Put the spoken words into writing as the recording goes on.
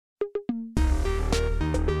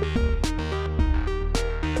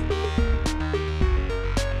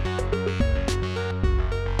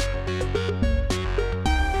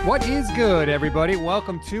What is good, everybody?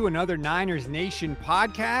 Welcome to another Niners Nation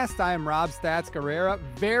podcast. I am Rob Stats Guerrera.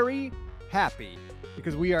 Very happy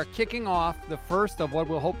because we are kicking off the first of what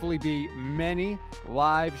will hopefully be many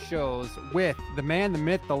live shows with the man, the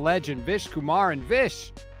myth, the legend, Vish Kumaran.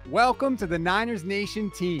 Vish, welcome to the Niners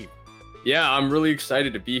Nation team. Yeah, I'm really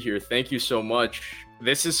excited to be here. Thank you so much.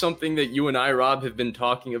 This is something that you and I, Rob, have been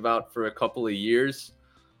talking about for a couple of years.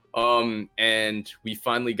 And we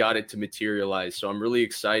finally got it to materialize. So I'm really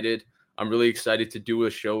excited. I'm really excited to do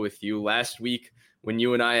a show with you. Last week, when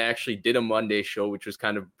you and I actually did a Monday show, which was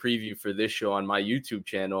kind of a preview for this show on my YouTube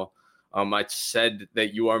channel, I said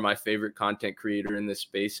that you are my favorite content creator in this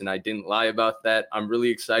space, and I didn't lie about that. I'm really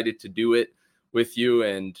excited to do it with you,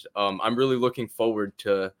 and I'm really looking forward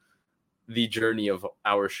to the journey of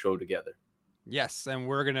our show together. Yes, and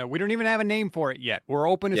we don't even have a name for it yet. We're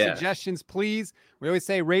open to suggestions, please. We always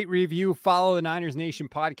say rate, review, follow the Niners Nation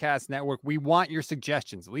Podcast Network. We want your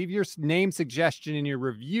suggestions. Leave your name suggestion in your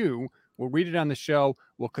review. We'll read it on the show.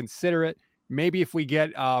 We'll consider it. Maybe if we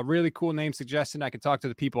get a really cool name suggestion, I can talk to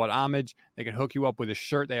the people at Homage. They can hook you up with a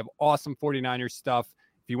shirt. They have awesome 49ers stuff.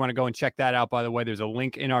 If you want to go and check that out, by the way, there's a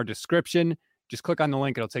link in our description. Just click on the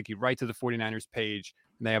link. It'll take you right to the 49ers page.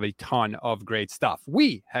 And they have a ton of great stuff.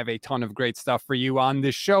 We have a ton of great stuff for you on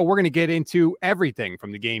this show. We're going to get into everything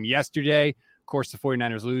from the game yesterday. Of course, the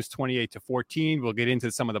 49ers lose 28-14. We'll get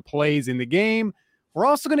into some of the plays in the game. We're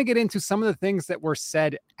also going to get into some of the things that were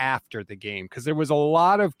said after the game, because there was a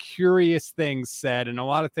lot of curious things said and a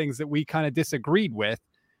lot of things that we kind of disagreed with.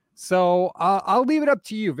 So I'll leave it up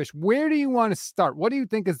to you, Vish. Where do you want to start? What do you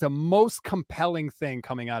think is the most compelling thing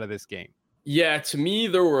coming out of this game? Yeah, to me,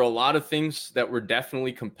 there were a lot of things that were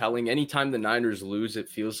definitely compelling. Anytime the Niners lose, it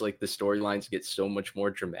feels like the storylines get so much more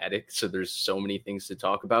dramatic. So there's so many things to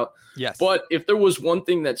talk about. Yes. But if there was one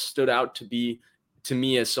thing that stood out to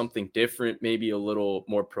me as something different, maybe a little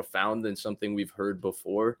more profound than something we've heard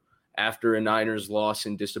before after a Niners loss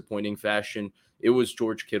in disappointing fashion, it was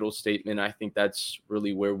George Kittle's statement. I think that's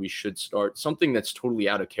really where we should start. Something that's totally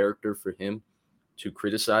out of character for him to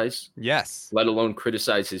criticize, let alone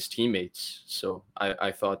criticize his teammates. So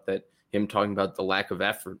I thought that him talking about the lack of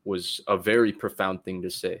effort was a very profound thing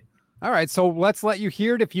to say. All right, so let's let you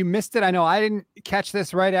hear it. If you missed it, I know I didn't catch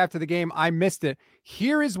this right after the game. I missed it.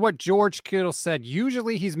 Here is what George Kittle said.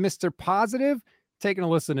 Usually he's Mr. Positive. Taking a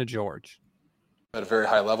listen to George. At a very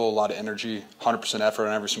high level, a lot of energy, 100% effort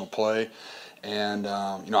on every single play. And,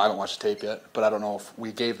 I haven't watched the tape yet, but I don't know if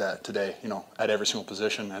we gave that today, at every single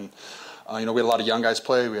position. And, we had a lot of young guys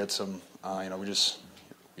play. We had some, we just,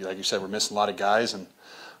 like you said, we're missing a lot of guys. And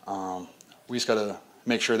we just got to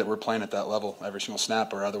make sure that we're playing at that level every single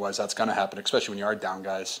snap, or otherwise that's going to happen, especially when you are down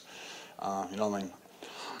guys. You can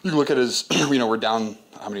look at his, we're down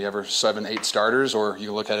how many ever, 7, 8 starters, or you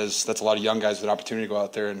can look at his, that's a lot of young guys with an opportunity to go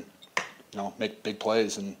out there and, make big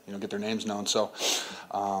plays and, get their names known. So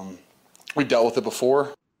we've dealt with it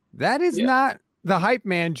before. That is not the hype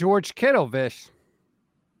man, George Kittle, Vish.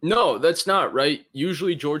 No, that's not right.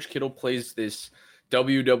 Usually George Kittle plays this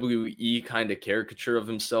WWE kind of caricature of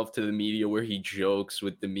himself to the media where he jokes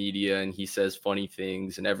with the media and he says funny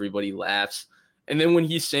things and everybody laughs. And then when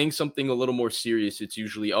he's saying something a little more serious, it's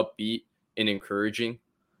usually upbeat and encouraging.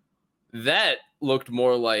 That looked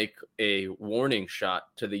more like a warning shot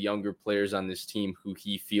to the younger players on this team who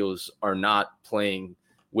he feels are not playing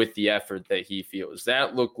with the effort that he feels.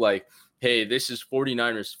 That looked like, hey, this is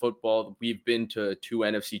 49ers football. We've been to 2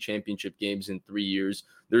 NFC championship games in 3 years.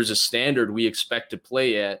 There's a standard we expect to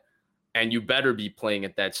play at, and you better be playing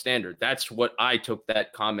at that standard. That's what I took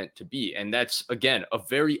that comment to be. And that's, again, a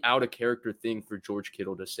very out-of-character thing for George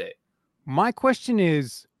Kittle to say. My question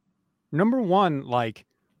is, number one,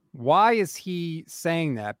 why is he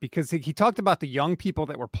saying that? Because he talked about the young people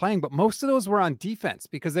that were playing, but most of those were on defense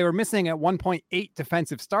because they were missing at 1.8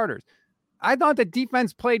 defensive starters. I thought the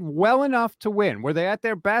defense played well enough to win. Were they at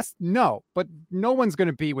their best? No, but no one's going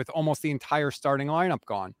to be with almost the entire starting lineup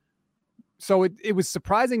gone. So it was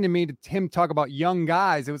surprising to me to him talk about young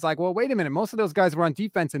guys. It was like, well, wait a minute. Most of those guys were on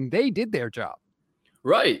defense and they did their job.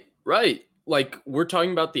 Right. Like we're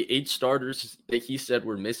talking about the 8 starters that he said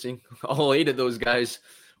were missing. All 8 of those guys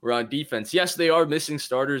were on defense. Yes, they are missing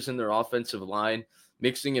starters in their offensive line.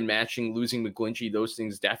 Mixing and matching, losing McGlinchey, those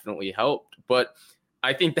things definitely helped. But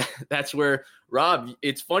I think that's where, Rob,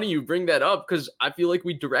 it's funny you bring that up because I feel like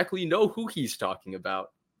we directly know who he's talking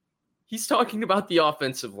about. He's talking about the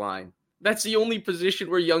offensive line. That's the only position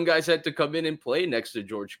where young guys had to come in and play next to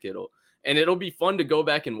George Kittle. And it'll be fun to go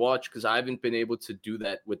back and watch because I haven't been able to do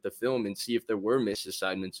that with the film and see if there were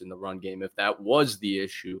misassignments in the run game, if that was the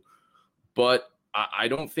issue. But I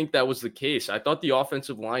don't think that was the case. I thought the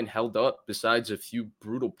offensive line held up besides a few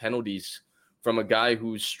brutal penalties from a guy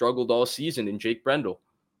who's struggled all season in Jake Brendel.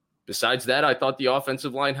 Besides that, I thought the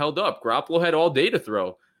offensive line held up. Garoppolo had all day to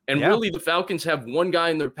throw. And really, the Falcons have one guy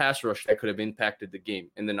in their pass rush that could have impacted the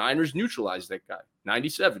game. And the Niners neutralized that guy.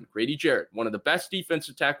 97, Grady Jarrett, one of the best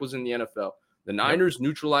defensive tackles in the NFL. The Niners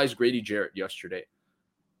neutralized Grady Jarrett yesterday.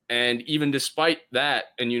 And even despite that,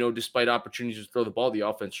 and, despite opportunities to throw the ball, the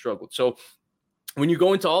offense struggled. So when you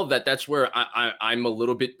go into all of that, that's where I'm a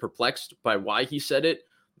little bit perplexed by why he said it.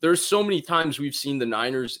 There's so many times we've seen the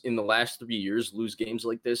Niners in the last 3 years lose games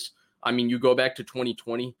like this. I mean, you go back to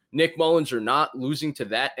 2020, Nick Mullins or not, losing to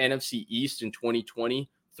that NFC East in 2020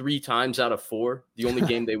 3 times out of 4. The only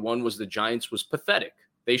game they won was the Giants, was pathetic.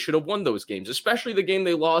 They should have won those games, especially the game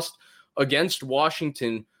they lost against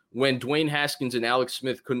Washington when Dwayne Haskins and Alex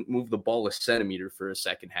Smith couldn't move the ball a centimeter for a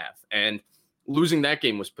second half. And losing that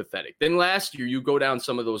game was pathetic. Then last year, you go down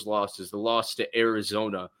some of those losses, the loss to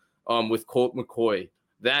Arizona with Colt McCoy.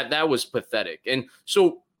 That was pathetic. And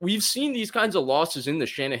so we've seen these kinds of losses in the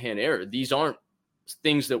Shanahan era. These aren't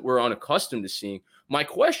things that we're unaccustomed to seeing. My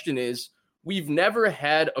question is, we've never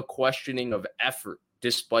had a questioning of effort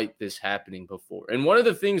despite this happening before. And one of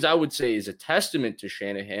the things I would say is a testament to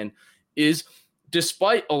Shanahan is,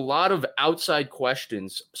 despite a lot of outside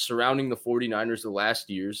questions surrounding the 49ers the last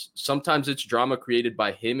years, sometimes it's drama created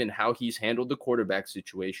by him and how he's handled the quarterback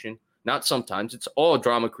situation. Not sometimes, it's all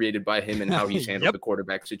drama created by him and how he's handled the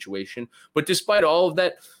quarterback situation. But despite all of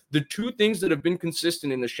that, the 2 things that have been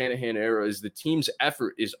consistent in the Shanahan era is the team's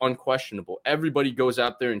effort is unquestionable. Everybody goes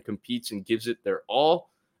out there and competes and gives it their all.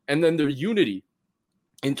 And then their unity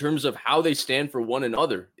in terms of how they stand for one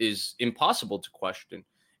another is impossible to question.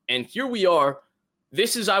 And here we are.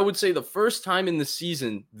 This is, I would say, the first time in the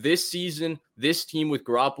season, this team with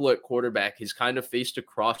Garoppolo at quarterback has kind of faced a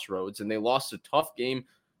crossroads, and they lost a tough game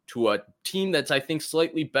to a team that's, I think,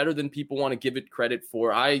 slightly better than people want to give it credit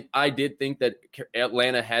for. I did think that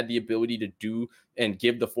Atlanta had the ability to do and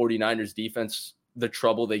give the 49ers defense the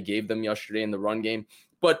trouble they gave them yesterday in the run game.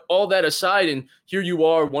 But all that aside, and here you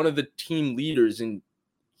are, one of the team leaders, and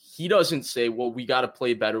he doesn't say, well, we got to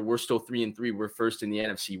play better. We're still 3-3. We're first in the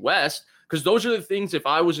NFC West. Because those are the things, if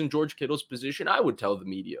I was in George Kittle's position, I would tell the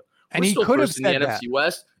media. And he could have said in the NFC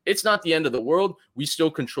West. It's not the end of the world. We still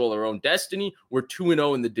control our own destiny. We're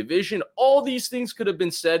 2-0 in the division. All these things could have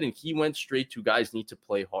been said, and he went straight to guys need to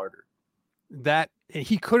play harder. That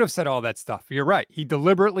he could have said all that stuff. You're right. He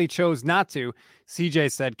deliberately chose not to.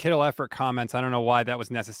 CJ said Kittle effort comments. I don't know why that was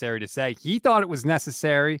necessary to say. He thought it was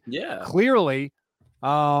necessary. Yeah, clearly.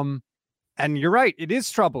 And you're right. It is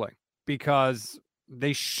troubling because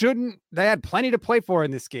they had plenty to play for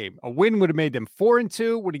in this game. A win would have made them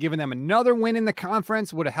 4-2, would have given them another win in the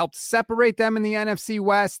conference, would have helped separate them in the NFC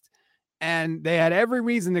West. And they had every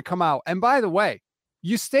reason to come out. And by the way,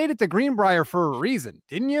 you stayed at the Greenbrier for a reason,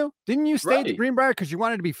 didn't you? Didn't you stay at the Greenbrier because you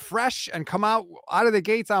wanted to be fresh and come out of the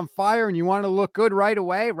gates on fire and you wanted to look good right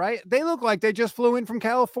away, right? They look like they just flew in from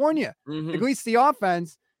California. At least the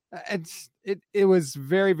offense. It was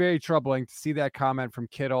very, very troubling to see that comment from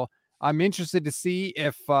Kittle. I'm interested to see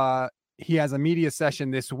if he has a media session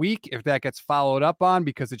this week, if that gets followed up on,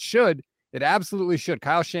 because it should. It absolutely should.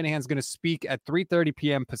 Kyle Shanahan's going to speak at 3:30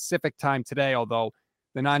 p.m. Pacific time today, although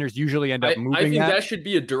the Niners usually end up moving I think that should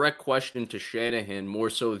be a direct question to Shanahan more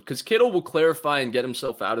so, because Kittle will clarify and get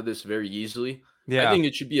himself out of this very easily. Yeah. I think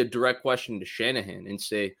it should be a direct question to Shanahan and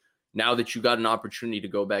say, now that you got an opportunity to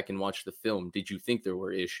go back and watch the film, did you think there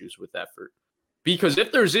were issues with effort? Because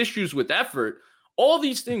if there's issues with effort, all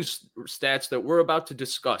these things, stats that we're about to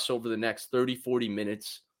discuss over the next 30, 40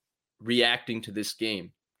 minutes reacting to this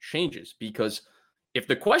game changes. Because if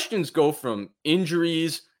the questions go from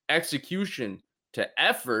injuries, execution to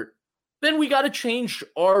effort, then we got to change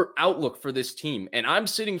our outlook for this team. And I'm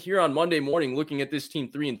sitting here on Monday morning looking at this team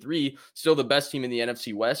 3-3, still the best team in the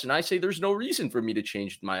NFC West. And I say there's no reason for me to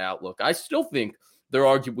change my outlook. I still think they're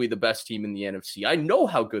arguably the best team in the NFC. I know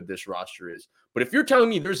how good this roster is. But if you're telling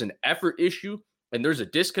me there's an effort issue and there's a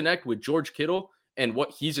disconnect with George Kittle and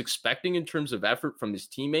what he's expecting in terms of effort from his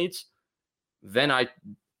teammates, then I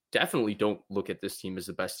definitely don't look at this team as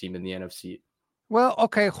the best team in the NFC. Well,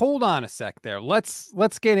 okay, hold on a sec there. Let's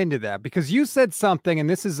get into that, because you said something, and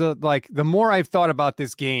this is the more I've thought about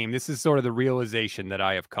this game, this is sort of the realization that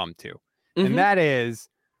I have come to. And that is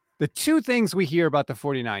the 2 things we hear about the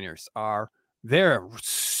 49ers are they're a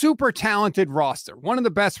super talented roster, one of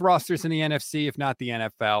the best rosters in the NFC, if not the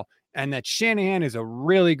NFL, and that Shanahan is a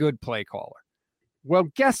really good play caller. Well,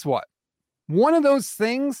 guess what? One of those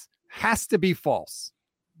things has to be false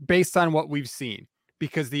based on what we've seen.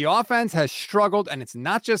 because the offense has struggled, and it's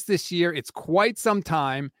not just this year, it's quite some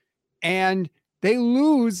time, and they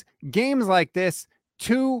lose games like this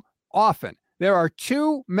too often. There are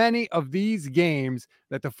too many of these games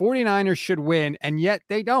that the 49ers should win, and yet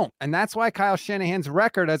they don't. And that's why Kyle Shanahan's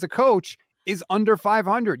record as a coach is under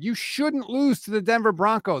 500. You shouldn't lose to the Denver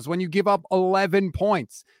Broncos when you give up 11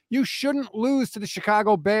 points. You shouldn't lose to the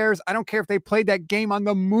Chicago Bears. I don't care if they played that game on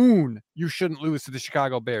the moon. You shouldn't lose to the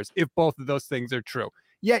Chicago Bears if both of those things are true.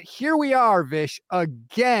 Yet here we are, Vish,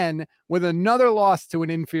 again with another loss to an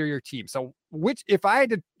inferior team. So if I had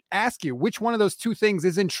to ask you which one of those two things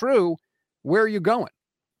isn't true, where are you going?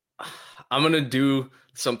 I'm going to do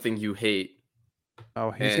something you hate.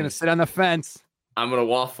 Oh, he's going to sit on the fence. I'm going to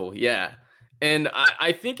waffle. Yeah. And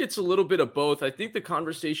I think it's a little bit of both. I think the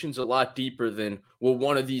conversation's a lot deeper than, well,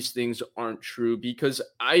 one of these things aren't true, because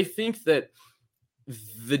I think that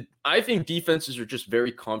defenses are just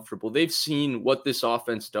very comfortable. They've seen what this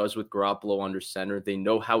offense does with Garoppolo under center. They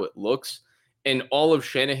know how it looks, and all of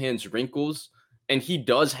Shanahan's wrinkles. And he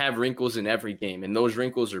does have wrinkles in every game. And those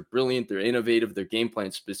wrinkles are brilliant. They're innovative. They're game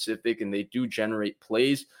plan specific, and they do generate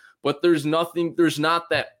plays. But there's not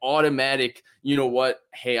that automatic, you know what,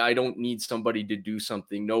 hey, I don't need somebody to do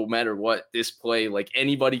something. No matter what, this play, like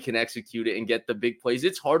anybody can execute it and get the big plays.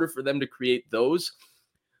 It's harder for them to create those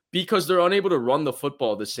because they're unable to run the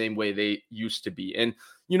football the same way they used to be. And,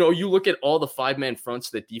 you know, you look at all the 5-man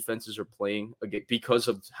fronts that defenses are playing because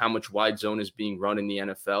of how much wide zone is being run in the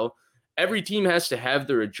NFL. Every team has to have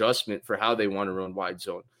their adjustment for how they want to run wide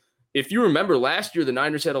zone. If you remember last year, the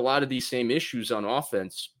Niners had a lot of these same issues on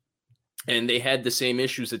offense, and they had the same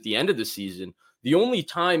issues at the end of the season. The only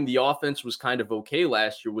time the offense was kind of okay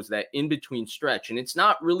last year was that in-between stretch. And it's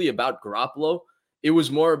not really about Garoppolo. It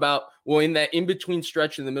was more about, well, in that in-between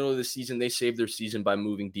stretch in the middle of the season, they saved their season by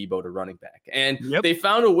moving Debo to running back. And they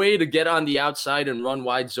found a way to get on the outside and run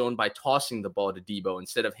wide zone by tossing the ball to Debo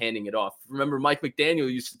instead of handing it off. Remember, Mike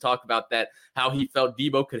McDaniel used to talk about that, how he felt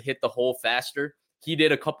Debo could hit the hole faster. He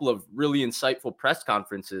did a couple of really insightful press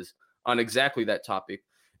conferences on exactly that topic.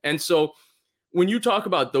 And so when you talk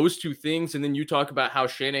about those two things, and then you talk about how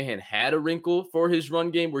Shanahan had a wrinkle for his run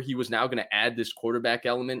game where he was now going to add this quarterback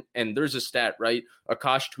element, and there's a stat, right?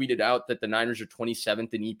 Akash tweeted out that the Niners are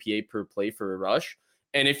 27th in EPA per play for a rush.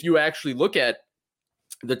 And if you actually look at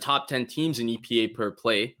the top 10 teams in EPA per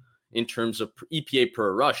play, in terms of EPA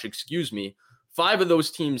per rush, 5 of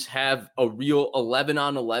those teams have a real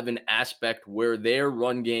 11-on-11 aspect where their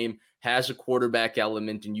run game has a quarterback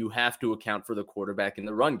element, and you have to account for the quarterback in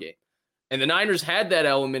the run game. And the Niners had that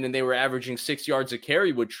element, and they were averaging 6 yards a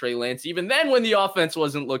carry with Trey Lance, even then when the offense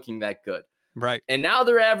wasn't looking that good. Right. And now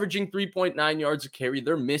they're averaging 3.9 yards a carry.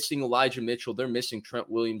 They're missing Elijah Mitchell. They're missing Trent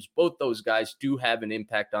Williams. Both those guys do have an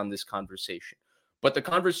impact on this conversation. But the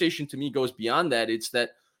conversation to me goes beyond that. It's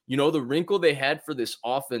that, you know, the wrinkle they had for this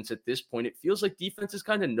offense at this point, it feels like defenses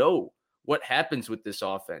kind of know what happens with this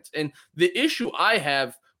offense. And the issue I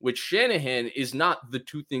have with Shanahan is not the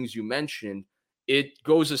two things you mentioned. It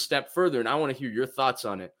goes a step further, and I want to hear your thoughts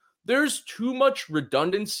on it. There's too much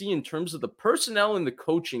redundancy in terms of the personnel and the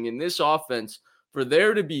coaching in this offense for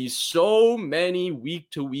there to be so many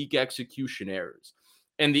week-to-week execution errors.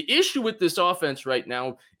 And the issue with this offense right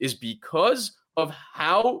now is because of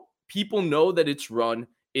how people know that it's run,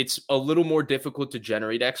 it's a little more difficult to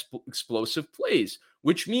generate explosive plays,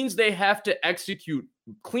 which means they have to execute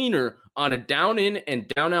cleaner on a down in and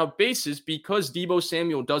down out basis because Deebo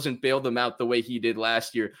Samuel doesn't bail them out the way he did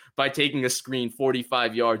last year by taking a screen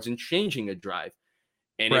 45 yards and changing a drive.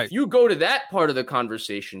 And if you go to that part of the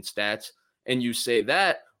conversation, Stats, and you say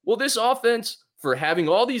that, well, this offense, for having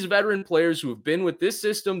all these veteran players who have been with this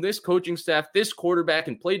system, this coaching staff, this quarterback,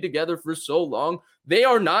 and played together for so long, they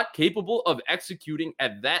are not capable of executing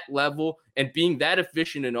at that level and being that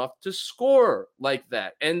efficient enough to score like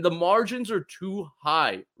that. And the margins are too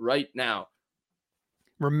high right now.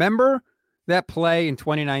 Remember that play in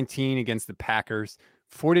 2019 against the Packers?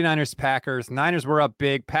 49ers, Packers. Niners were up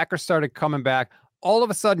big. Packers started coming back. All of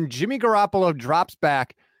a sudden, Jimmy Garoppolo drops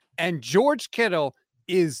back, and George Kittle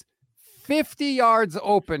is 50 yards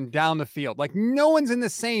open down the field. Like no one's in the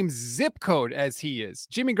same zip code as he is.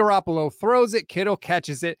 Jimmy Garoppolo throws it. Kittle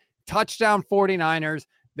catches it. Touchdown 49ers.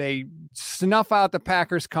 They snuff out the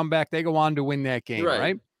Packers comeback. They go on to win that game,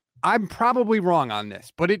 right? I'm probably wrong on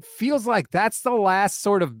this, but it feels like that's the last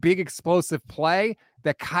sort of big explosive play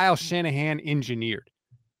that Kyle Shanahan engineered,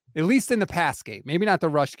 at least in the pass game, maybe not the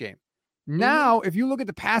rush game. Now, if you look at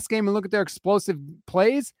the pass game and look at their explosive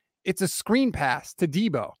plays, it's a screen pass to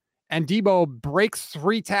Debo. And Debo breaks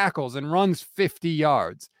 3 tackles and runs 50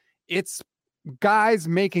 yards. It's guys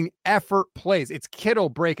making effort plays. It's Kittle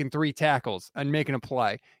breaking 3 tackles and making a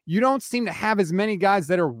play. You don't seem to have as many guys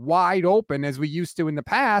that are wide open as we used to in the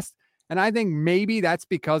past. And I think maybe that's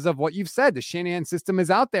because of what you've said. The Shanahan system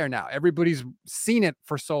is out there now. Everybody's seen it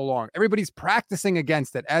for so long. Everybody's practicing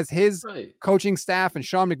against it as his coaching staff and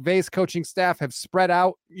Sean McVay's coaching staff have spread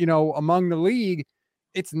out, among the league.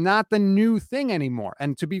 It's not the new thing anymore.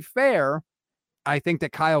 And to be fair, I think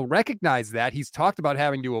that Kyle recognized that. He's talked about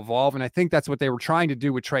having to evolve, and I think that's what they were trying to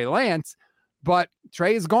do with Trey Lance. But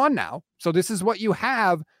Trey is gone now. So this is what you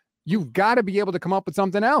have. You've got to be able to come up with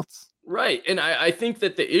something else. Right. And I think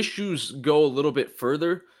that the issues go a little bit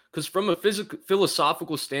further because from a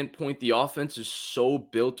philosophical standpoint, the offense is so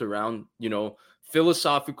built around,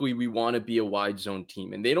 philosophically, we want to be a wide zone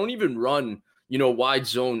team. And they don't even run, wide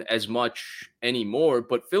zone as much anymore.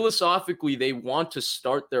 But philosophically, they want to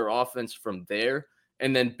start their offense from there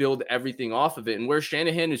and then build everything off of it. And where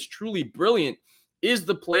Shanahan is truly brilliant is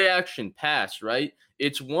the play action pass, right?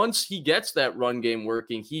 It's once he gets that run game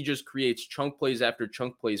working, he just creates chunk plays after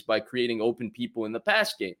chunk plays by creating open people in the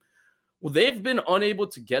pass game. Well, they've been unable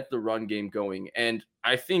to get the run game going. And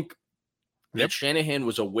I think that Shanahan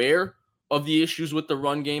was aware of the issues with the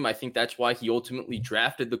run game. I think that's why he ultimately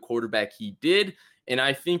drafted the quarterback he did. And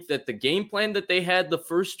I think that the game plan that they had the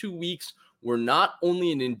first 2 weeks were not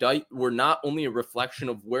only a reflection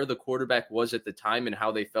of where the quarterback was at the time and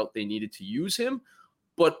how they felt they needed to use him,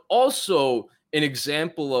 but also an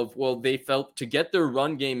example of, they felt to get their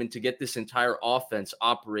run game and to get this entire offense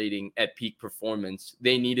operating at peak performance,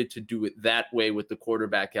 they needed to do it that way with the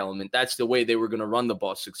quarterback element. That's the way they were going to run the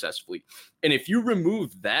ball successfully. And if you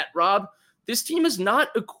remove that, Rob, this team is not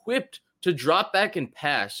equipped to drop back and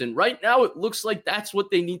pass. And right now it looks like that's what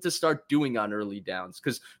they need to start doing on early downs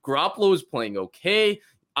because Garoppolo is playing okay.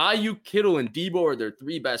 Ayuk, Kittle, and Debo are their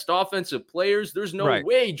 3 best offensive players. There's no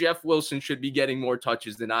way Jeff Wilson should be getting more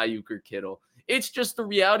touches than Ayuk or Kittle. It's just the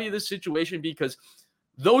reality of the situation because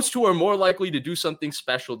those 2 are more likely to do something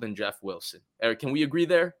special than Jeff Wilson. Eric, can we agree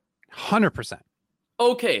there? 100%.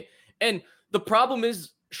 Okay. And the problem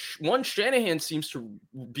is, one, Shanahan seems to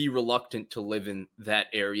be reluctant to live in that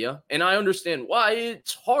area. And I understand why.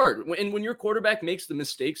 It's hard. And when your quarterback makes the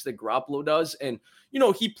mistakes that Garoppolo does, and,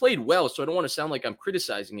 he played well, so I don't want to sound like I'm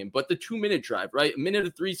criticizing him, but the 2-minute drive, right? 1 minute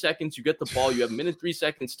and 3 seconds, you get the ball, you have 1 minute, 3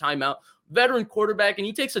 seconds timeout, veteran quarterback, and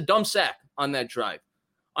he takes a dumb sack on that drive.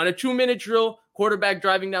 On a 2-minute drill, quarterback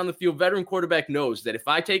driving down the field, veteran quarterback knows that if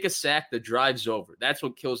I take a sack, the drive's over. That's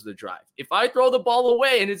what kills the drive. If I throw the ball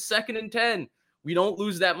away and it's 2nd and 10, we don't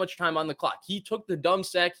lose that much time on the clock. He took the dumb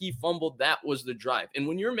sack. He fumbled. That was the drive. And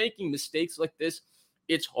when you're making mistakes like this,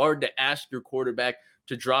 it's hard to ask your quarterback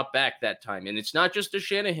to drop back that time. And it's not just a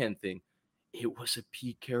Shanahan thing. It was a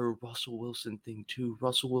Pete Carroll, Russell Wilson thing too.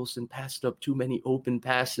 Russell Wilson passed up too many open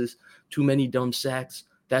passes, too many dumb sacks.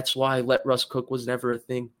 That's why let Russ cook was never a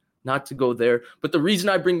thing. Not to go there. But the reason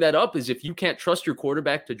I bring that up is if you can't trust your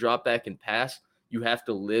quarterback to drop back and pass, you have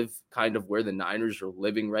to live kind of where the Niners are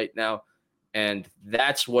living right now. And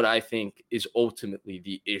that's what I think is ultimately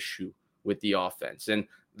the issue with the offense. And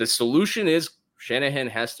the solution is Shanahan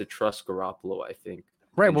has to trust Garoppolo, I think.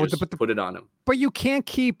 Right. Well, but put it on him. But you can't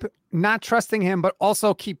keep not trusting him, but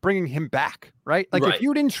also keep bringing him back, right? Like if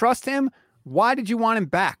you didn't trust him, why did you want him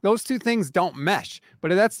back? Those two things don't mesh.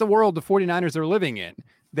 But that's the world the 49ers are living in.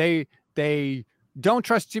 They don't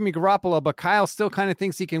trust Jimmy Garoppolo, but Kyle still kind of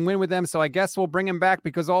thinks he can win with them. So I guess we'll bring him back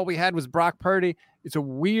because all we had was Brock Purdy. It's a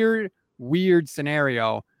weird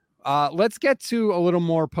scenario. Let's get to a little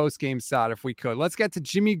more post-game side if we could. Let's get to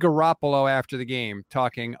Jimmy Garoppolo after the game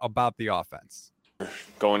talking about the offense.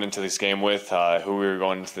 Going into this game with who we were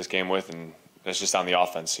going into this game with, and that's just on the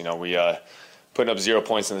offense. You know, we putting up 0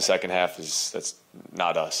 points in the second half that's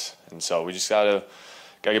not us, and so we just gotta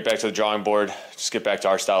get back to the drawing board, just get back to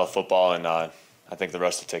our style of football, and I think the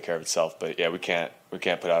rest will take care of itself. But yeah, we can't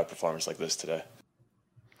put out a performance like this today.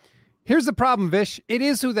 Here's the problem, Vish. It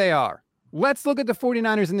is who they are. Let's look at the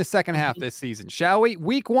 49ers in the second half this season, shall we?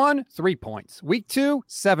 Week 1, 3 points. Week 2,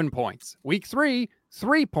 7 points. Week 3,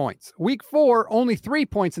 3 points. Week 4, only 3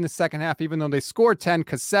 points in the second half, even though they scored 10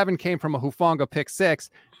 because 7 came from a Hufanga pick 6.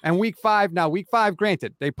 And week 5,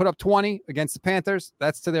 granted, they put up 20 against the Panthers.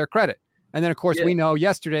 That's to their credit. And then, of course, we know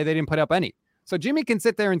yesterday they didn't put up any. So Jimmy can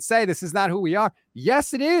sit there and say this is not who we are.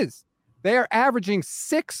 Yes, it is. They are averaging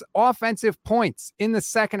 6 offensive points in the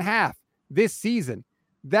second half this season.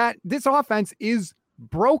 That this offense is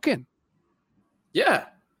broken. Yeah.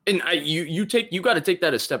 And you got to take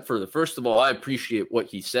that a step further. First of all, I appreciate what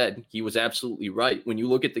he said. He was absolutely right. When you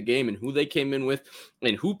look at the game and who they came in with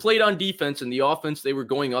and who played on defense and the offense they were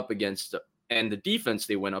going up against and the defense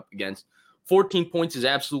they went up against, 14 points is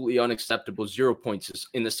absolutely unacceptable. 0 points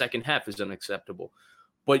in the second half is unacceptable.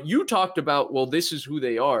 But you talked about, well, this is who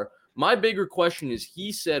they are. My bigger question is,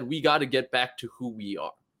 he said we got to get back to who we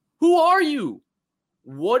are. Who are you?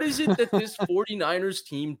 What is it that this 49ers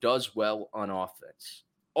team does well on offense?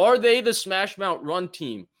 Are they the smash mouth run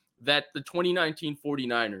team that the 2019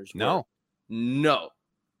 49ers were? No. No.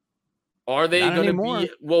 Are they going to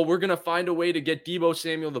be, well, we're going to find a way to get Deebo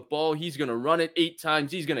Samuel the ball. He's going to run it 8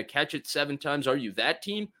 times. He's going to catch it 7 times. Are you that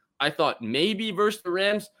team? I thought maybe versus the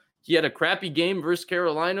Rams. He had a crappy game versus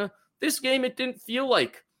Carolina. This game, it didn't feel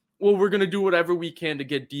like, well, we're going to do whatever we can to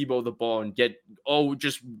get Deebo the ball and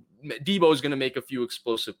just Deebo is going to make a few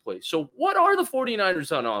explosive plays. So what are the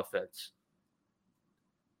 49ers on offense?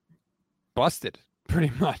 Busted,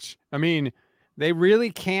 pretty much. I mean, they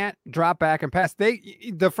really can't drop back and pass.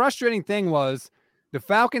 The frustrating thing was the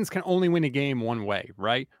Falcons can only win a game one way,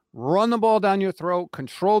 right? Run the ball down your throat,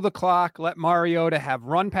 control the clock, let Mariota have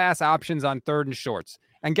run-pass options on 3rd and shorts.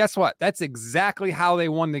 And guess what? That's exactly how they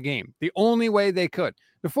won the game. The only way they could.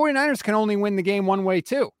 The 49ers can only win the game one way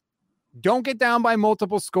too. Don't get down by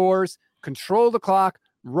multiple scores, control the clock,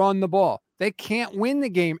 run the ball. They can't win the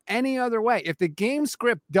game any other way. If the game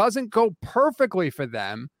script doesn't go perfectly for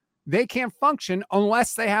them, they can't function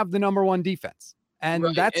unless they have the number 1 defense. And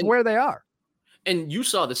that's where they are. And you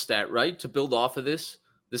saw the stat, right? To build off of this,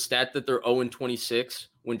 the stat that they're 0-26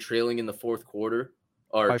 when trailing in the fourth quarter,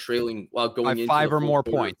 or trailing while going into 5 or more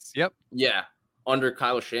quarter. Points. Yep. Yeah. Under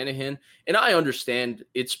Kyle Shanahan. And I understand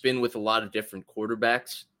it's been with a lot of different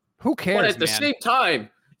quarterbacks. Who cares? But at the same time,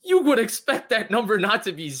 you would expect that number not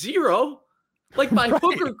to be 0. Like by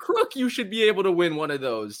hook or crook, you should be able to win one of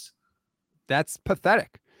those. That's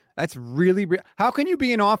pathetic. That's really how can you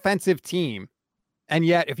be an offensive team and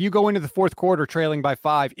yet if you go into the fourth quarter trailing by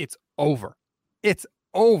 5, it's over. It's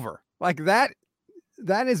over. Like that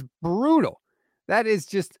is brutal. That is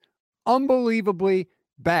just unbelievably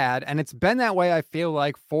bad. And it's been that way, I feel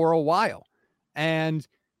like, for a while. And,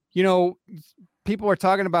 you know, people are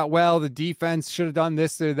talking about, well, the defense should have done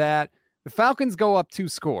this or that. The Falcons go up 2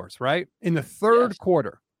 scores, right? In the third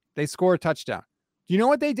quarter, they score a touchdown. Do you know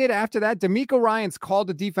what they did after that? D'Amico Ryans called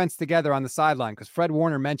the defense together on the sideline because Fred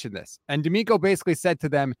Warner mentioned this. And D'Amico basically said to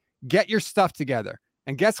them, get your stuff together.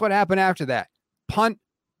 And guess what happened after that? Punt,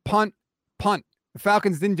 punt, punt. The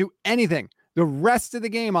Falcons didn't do anything the rest of the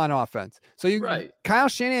game on offense. So Kyle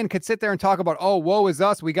Shanahan could sit there and talk about, oh, woe is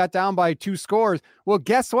us. We got down by 2 scores. Well,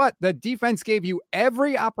 guess what? The defense gave you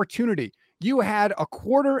every opportunity. You had a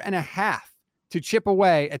quarter and a half to chip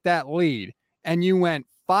away at that lead. And you went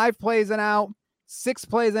 5 plays and out, 6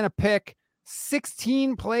 plays and a pick,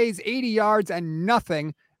 16 plays, 80 yards and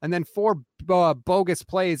nothing. And then 4 bogus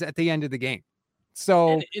plays at the end of the game.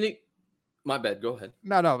 So my bad. Go ahead.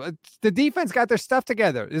 No. The defense got their stuff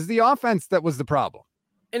together. It's the offense that was the problem.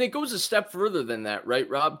 And it goes a step further than that, right,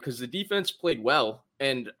 Rob? Because the defense played well.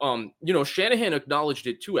 And, Shanahan acknowledged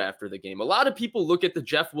it too after the game. A lot of people look at the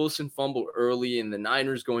Jeff Wilson fumble early and the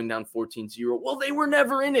Niners going down 14-0. Well, they were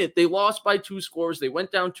never in it. They lost by 2 scores. They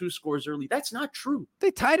went down 2 scores early. That's not true. They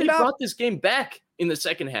tied it up. They brought this game back in the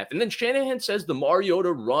second half. And then Shanahan says the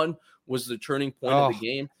Mariota run was the turning point of the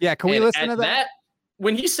game. Yeah, can we listen to that?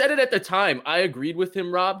 When he said it at the time, I agreed with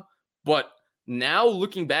him, Rob. But now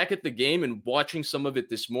looking back at the game and watching some of it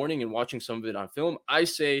this morning and watching some of it on film, I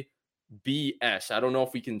say BS. I don't know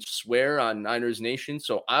if we can swear on Niners Nation,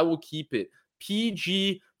 so I will keep it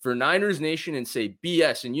PG for Niners Nation and say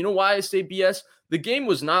BS. And you know why I say BS? The game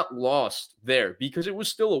was not lost there because it was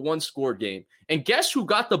still a 1-score game. And guess who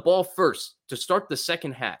got the ball first to start the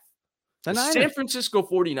second half? The San Francisco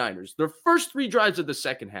 49ers. Their first 3 drives of the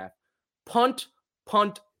second half. Punt,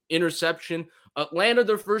 interception. Atlanta,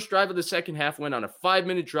 their first drive of the second half, went on a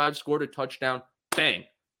 5-minute drive, scored a touchdown. Bang.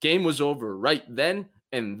 Game was over right then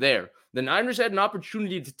and there. The Niners had an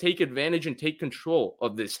opportunity to take advantage and take control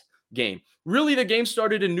of this game. Really, the game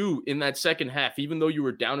started anew in that second half. Even though you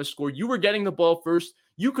were down a score, you were getting the ball first.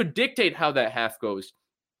 You could dictate how that half goes.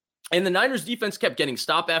 And the Niners defense kept getting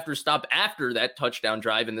stop after stop after that touchdown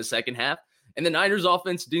drive in the second half. And the Niners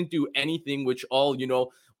offense didn't do anything, which all,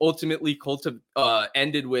 ultimately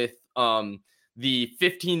ended with the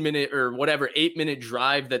 15-minute or whatever 8-minute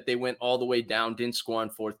drive that they went all the way down, didn't score on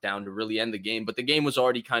 4th down to really end the game. But the game was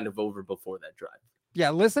already kind of over before that drive.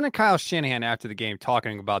 Yeah, listen to Kyle Shanahan after the game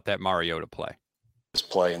talking about that Mariota play. This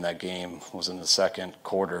play in that game was in the second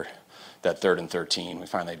quarter, that 3rd and 13. We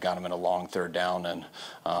finally got him in a long 3rd down, and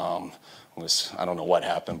I don't know what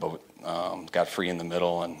happened, but got free in the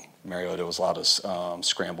middle, and Mariota was allowed to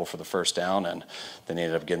scramble for the 1st down, and then they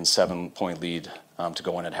ended up getting 7-point lead to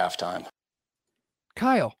go in at halftime.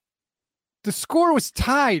 Kyle, The score was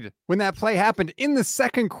tied when that play happened in the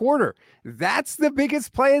second quarter. That's the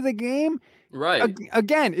biggest play of the game. Right.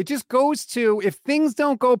 Again, it just goes to, if things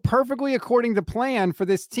don't go perfectly according to plan for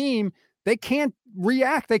this team, they can't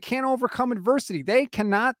react. They can't overcome adversity. They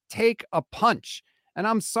cannot take a punch. And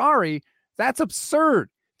I'm sorry, that's absurd.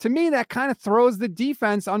 To me, that kind of throws the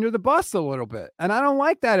defense under the bus a little bit. And I don't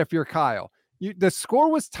like that if you're Kyle. The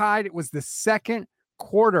score was tied. It was the second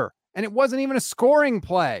quarter, and it wasn't even a scoring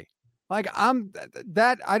play. Like, I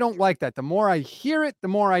don't like that. The more I hear it, the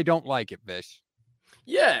more I don't like it, Vish.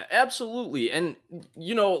 Yeah, absolutely. And,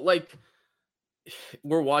 like,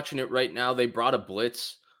 we're watching it right now. They brought a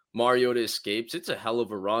blitz. Mariota escapes. It's a hell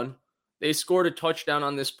of a run. They scored a touchdown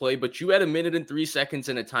on this play, but you had 1 minute and 3 seconds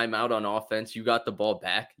and a timeout on offense. You got the ball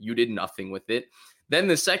back. You did nothing with it. Then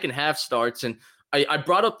the second half starts, and I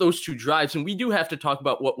brought up those two drives, and we do have to talk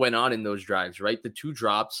about what went on in those drives, right? The two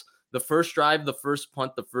drops. The first drive, the first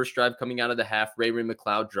punt, the first drive coming out of the half, Ray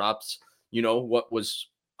McLeod drops, what was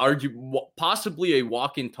possibly a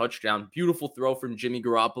walk-in touchdown. Beautiful throw from Jimmy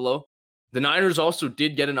Garoppolo. The Niners also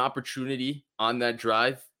did get an opportunity on that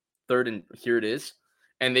drive, third, and here it is.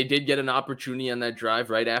 And they did get an opportunity on that drive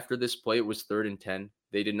right after this play. It was 3rd and 10.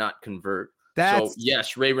 They did not convert. So,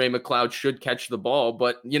 yes, Ray McLeod should catch the ball,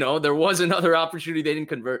 but, there was another opportunity. They didn't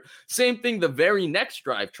convert. Same thing the very next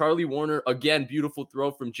drive. Charlie Warner, again, beautiful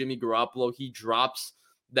throw from Jimmy Garoppolo. He drops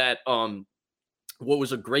that, what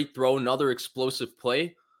was a great throw, another explosive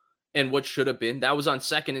play, and what should have been. That was on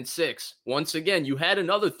 2nd and 6. Once again, you had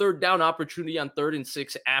another 3rd down opportunity on 3rd and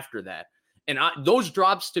 6 after that. And those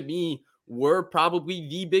drops, to me, were probably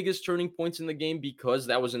the biggest turning points in the game because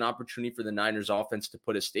that was an opportunity for the Niners offense to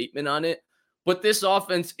put a statement on it. But this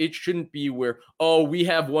offense, it shouldn't be where, we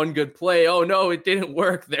have one good play. Oh, no, it didn't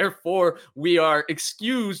work. Therefore, we are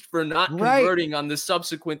excused for not converting on the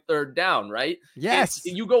subsequent 3rd down, right? Yes.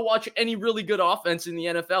 You go watch any really good offense in the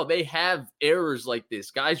NFL. They have errors like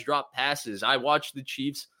this. Guys drop passes. I watch the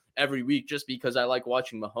Chiefs every week just because I like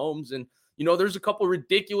watching Mahomes. And, there's a couple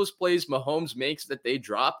ridiculous plays Mahomes makes that they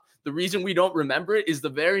drop. The reason we don't remember it is the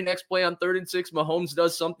very next play on 3rd and 6, Mahomes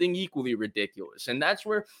does something equally ridiculous. And that's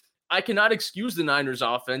where I cannot excuse the Niners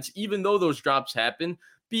offense, even though those drops happen,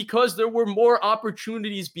 because there were more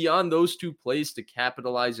opportunities beyond those two plays to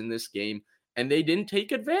capitalize in this game, and they didn't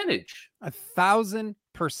take advantage. 1,000%.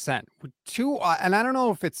 And I don't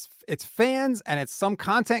know if it's fans and it's some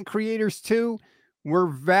content creators too. We're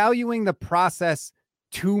valuing the process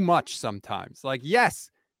too much sometimes. Like, yes,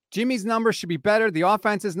 Jimmy's numbers should be better. The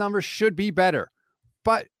offense's numbers should be better,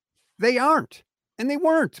 but they aren't. And they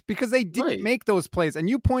weren't because they didn't make those plays. And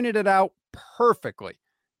you pointed it out perfectly.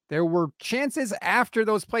 There were chances after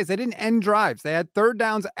those plays. They didn't end drives. They had 3rd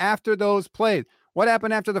downs after those plays. What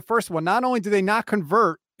happened after the first one? Not only did they not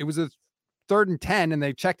convert, it was a 3rd and 10 and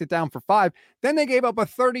they checked it down for 5. Then they gave up a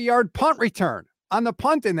 30-yard punt return on the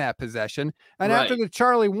punt in that possession. And after the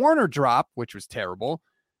Charlie Warner drop, which was terrible,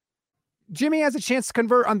 Jimmy has a chance to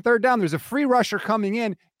convert on 3rd down. There's a free rusher coming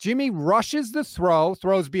in. Jimmy rushes the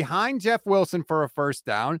throws behind Jeff Wilson for a 1st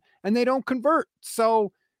down, and they don't convert.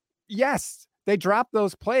 So, yes, they drop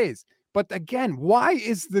those plays. But again, why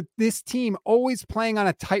is this team always playing on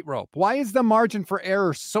a tightrope? Why is the margin for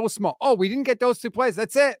error so small? Oh, we didn't get those 2 plays.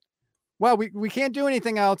 That's it. Well, we can't do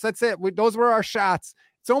anything else. That's it. Those were our shots.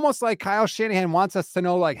 It's almost like Kyle Shanahan wants us to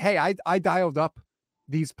know, like, hey, I dialed up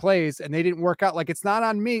these plays, and they didn't work out. Like, it's not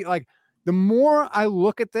on me. Like, the more I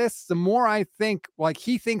look at this, the more I think like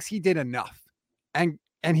he thinks he did enough and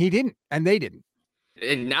he didn't, and they didn't.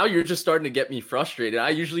 And now you're just starting to get me frustrated. I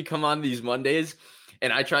usually come on these Mondays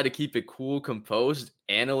and I try to keep it cool, composed,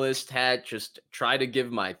 analyst hat, just try to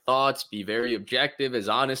give my thoughts, be very objective, as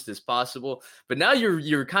honest as possible. But now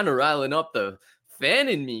you're kind of riling up the fan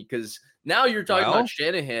in me because now you're talking about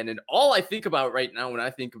Shanahan. And all I think about right now when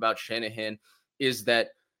I think about Shanahan is that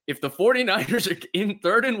if the 49ers are in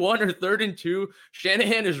 3rd and 1 or 3rd and 2,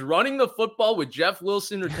 Shanahan is running the football with Jeff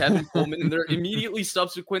Wilson or Tevin Coleman, and they're immediately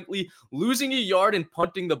subsequently losing a yard and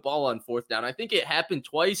punting the ball on 4th down. I think it happened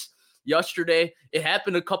twice yesterday. It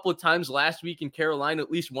happened a couple of times last week in Carolina.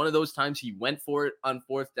 At least one of those times he went for it on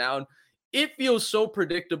 4th down. It feels so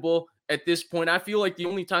predictable at this point. I feel like the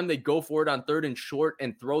only time they go for it on 3rd and short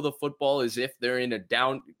and throw the football is if they're in a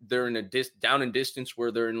down and distance where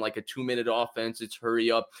they're in like a 2-minute offense. It's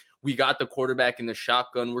hurry up. We got the quarterback in the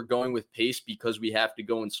shotgun. We're going with pace because we have to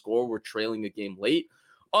go and score. We're trailing the game late.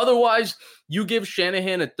 Otherwise, you give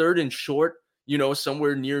Shanahan a 3rd and short,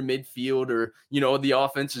 somewhere near midfield or, the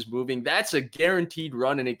offense is moving. That's a guaranteed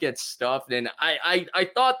run and it gets stuffed. And I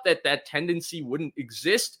thought that tendency wouldn't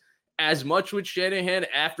exist as much with Shanahan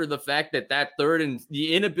after the fact that third and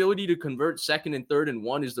the inability to convert 2nd and 3rd and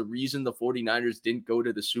 1 is the reason the 49ers didn't go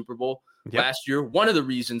to the Super Bowl last year. One of the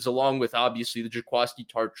reasons, along with obviously the Jaquiski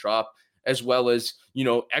Tartt drop, as well as,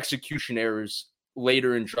 execution errors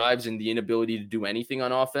later in drives and the inability to do anything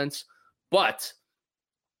on offense. But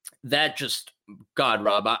that just, God,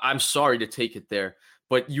 Rob, I'm sorry to take it there,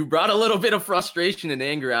 but you brought a little bit of frustration and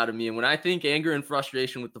anger out of me. And when I think anger and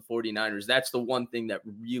frustration with the 49ers, that's the one thing that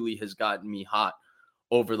really has gotten me hot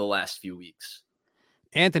over the last few weeks.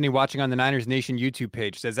 Anthony, watching on the Niners Nation YouTube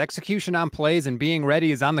page, says execution on plays and being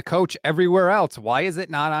ready is on the coach everywhere else. Why is it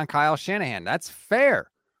not on Kyle Shanahan? That's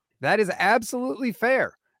fair. That is absolutely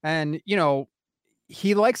fair. And,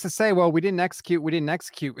 he likes to say, well, we didn't execute.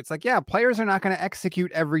 It's like, yeah, players are not going to execute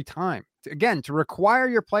every time. Again, to require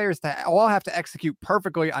your players to all have to execute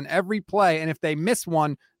perfectly on every play. And if they miss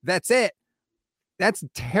one, that's it. That's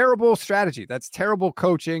terrible strategy. That's terrible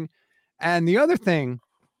coaching. And the other thing,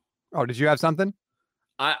 did you have something?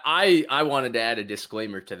 I wanted to add a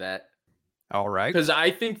disclaimer to that. All right. Because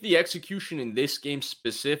I think the execution in this game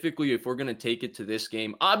specifically, if we're going to take it to this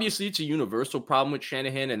game, obviously it's a universal problem with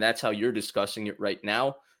Shanahan, and that's how you're discussing it right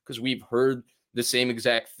now, because we've heard the same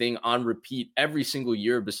exact thing on repeat every single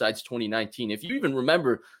year besides 2019. If you even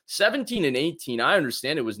remember 17 and 18, I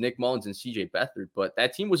understand it was Nick Mullins and CJ Beathard, but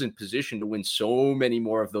that team was in position to win so many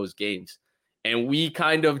more of those games. And we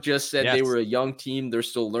kind of just said They were a young team. They're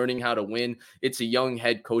still learning how to win. It's a young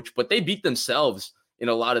head coach, but they beat themselves in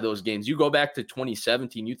a lot of those games. You go back to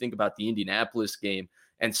 2017, you think about the Indianapolis game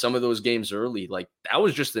and some of those games early, like that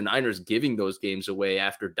was just the Niners giving those games away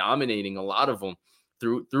after dominating a lot of them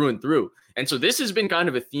through and through. And so this has been kind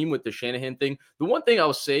of a theme with the Shanahan thing. The one thing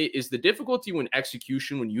I'll say is the difficulty when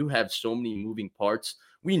execution, when you have so many moving parts.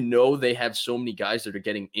 We know they have so many guys that are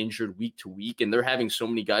getting injured week to week, and they're having so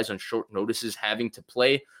many guys on short notices having to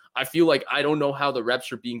play. I feel like I don't know how the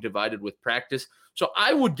reps are being divided with practice. So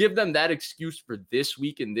I would give them that excuse for this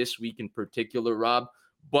week and this week in particular, Rob.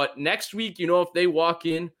 But next week, if they walk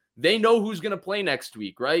in, they know who's going to play next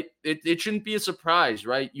week, right? It shouldn't be a surprise,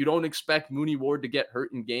 right? You don't expect Mooney Ward to get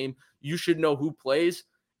hurt in game. You should know who plays.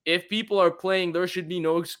 If people are playing, there should be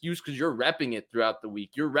no excuse because you're repping it throughout the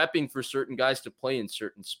week. You're repping for certain guys to play in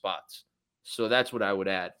certain spots. So that's what I would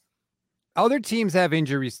add. Other teams have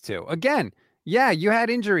injuries too. Again, yeah, you had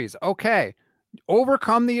injuries. Okay.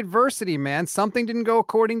 Overcome the adversity, man. Something didn't go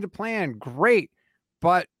according to plan. Great.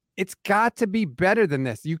 But it's got to be better than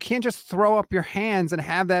this. You can't just throw up your hands and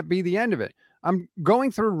have that be the end of it. I'm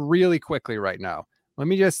going through really quickly right now.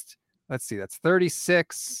 Let's see. That's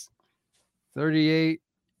 36, 38,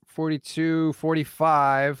 42,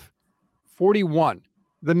 45, 41.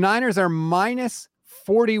 The Niners are minus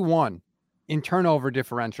 41 in turnover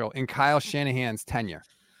differential in Kyle Shanahan's tenure.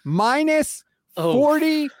 Minus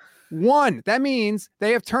 41. That means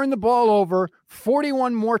they have turned the ball over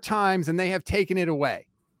 41 more times and they have taken it away.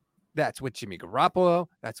 That's with Jimmy Garoppolo.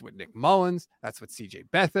 That's with Nick Mullins. That's with CJ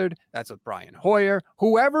Beathard. That's with Brian Hoyer.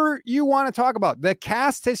 Whoever you want to talk about. The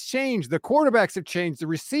cast has changed. The quarterbacks have changed. The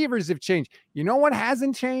receivers have changed. You know what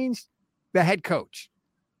hasn't changed? The head coach.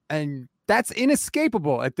 And that's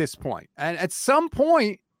inescapable at this point. And at some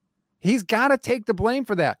point, he's got to take the blame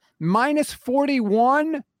for that. Minus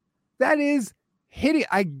 41. That is hideous.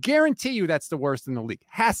 I guarantee you that's the worst in the league.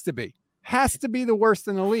 Has to be. Has to be the worst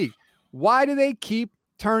in the league. Why do they keep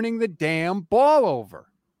turning the damn ball over?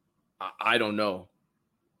 I don't know.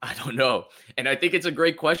 And I think it's a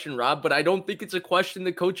great question, Rob, but I don't think it's a question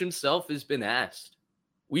the coach himself has been asked.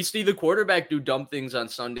 We see the quarterback do dumb things on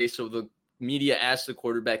Sunday, so the media asks the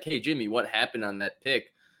quarterback, hey, Jimmy, what happened on that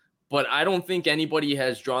pick? But I don't think anybody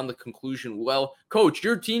has drawn the conclusion, well, coach,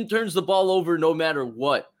 your team turns the ball over no matter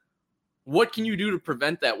what. What can you do to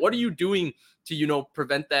prevent that? What are you doing to,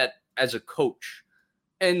 prevent that as a coach?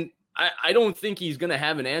 And I don't think he's going to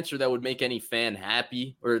have an answer that would make any fan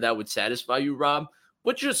happy or that would satisfy you, Rob.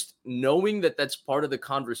 But just knowing that that's part of the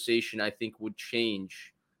conversation, I think would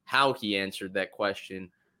change how he answered that question.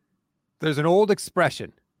 There's an old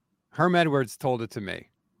expression. Herm Edwards told it to me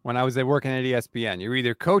when I was working at ESPN. You're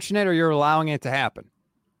either coaching it or you're allowing it to happen,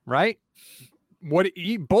 right?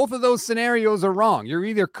 Both of those scenarios are wrong. You're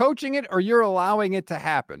either coaching it or you're allowing it to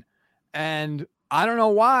happen. And I don't know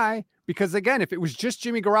why. Because, again, if it was just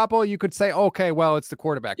Jimmy Garoppolo, you could say, okay, well, it's the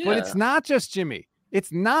quarterback. Yeah. But it's not just Jimmy.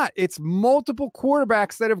 It's not. It's multiple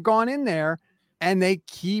quarterbacks that have gone in there, and they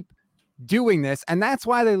keep doing this. And that's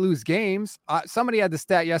why they lose games. Somebody had the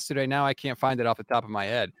stat yesterday. Now I can't find it off the top of my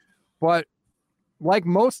head. But like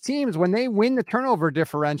most teams, when they win the turnover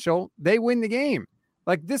differential, they win the game.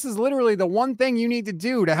 Like, this is literally the one thing you need to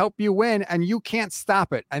do to help you win, and you can't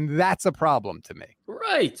stop it. And that's a problem to me.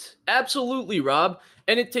 Right. Absolutely, Rob.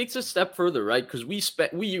 And it takes a step further, right? Because we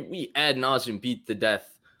ad nauseum beat to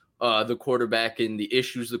death the quarterback and the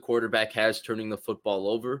issues the quarterback has turning the football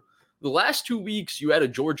over. The last 2 weeks, you had a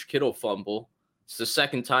George Kittle fumble. It's the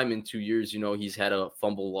second time in 2 years, he's had a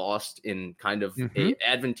fumble lost in kind of a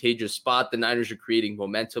advantageous spot. The Niners are creating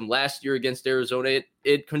momentum. Last year against Arizona,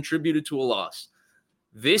 it contributed to a loss.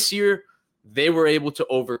 This year, they were able to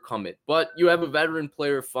overcome it. But you have a veteran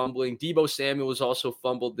player fumbling. Deebo Samuel has also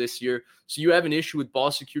fumbled this year. So you have an issue with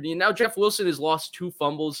ball security. And now Jeff Wilson has lost 2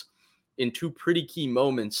 fumbles in 2 pretty key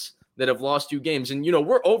moments that have lost 2 games. And,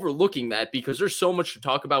 we're overlooking that because there's so much to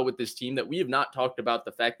talk about with this team that we have not talked about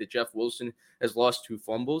the fact that Jeff Wilson has lost 2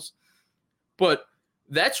 fumbles. But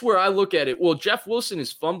that's where I look at it. Well, Jeff Wilson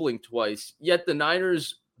is fumbling twice, yet the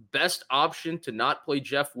Niners' best option to not play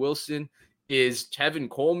Jeff Wilson is Tevin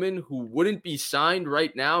Coleman, who wouldn't be signed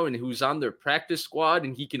right now and who's on their practice squad,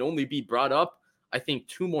 and he can only be brought up, I think,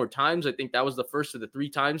 2 more times. I think that was the first of the 3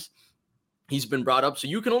 times he's been brought up. So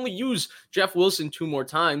you can only use Jeff Wilson 2 more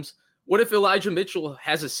times. What if Elijah Mitchell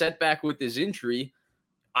has a setback with his injury?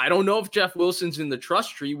 I don't know if Jeff Wilson's in the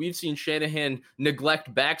trust tree. We've seen Shanahan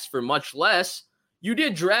neglect backs for much less. You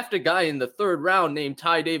did draft a guy in the 3rd round named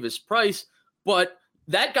Ty Davis Price, but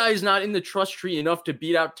that guy is not in the trust tree enough to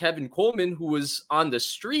beat out Tevin Coleman, who was on the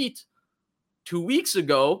street 2 weeks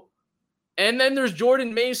ago. And then there's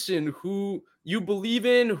Jordan Mason, who you believe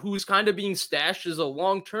in, who's kind of being stashed as a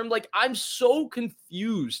long-term. Like, I'm so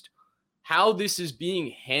confused how this is being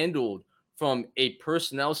handled from a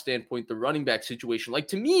personnel standpoint, the running back situation. Like,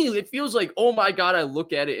 to me, it feels like, oh my God, I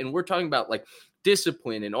look at it and we're talking about like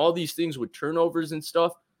discipline and all these things with turnovers and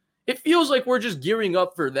stuff. It feels like we're just gearing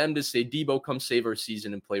up for them to say, Deebo, come save our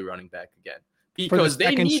season and play running back again. Because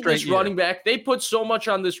they need this running back. They put so much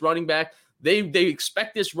on this running back. They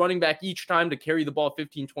expect this running back each time to carry the ball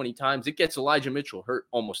 15, 20 times. It gets Elijah Mitchell hurt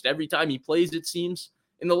almost every time he plays, it seems,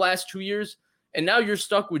 in the last 2 years. And now you're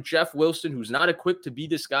stuck with Jeff Wilson, who's not equipped to be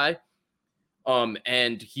this guy.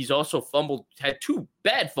 And he's also had 2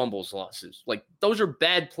 bad fumbles losses. Like, those are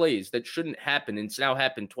bad plays that shouldn't happen. And it's now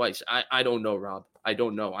happened twice. I don't know, Rob. I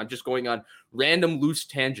don't know. I'm just going on random loose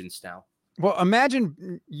tangents now. Well,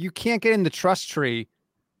 imagine you can't get in the trust tree,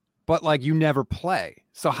 but like you never play.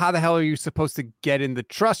 So how the hell are you supposed to get in the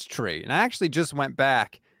trust tree? And I actually just went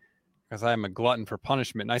back because I'm a glutton for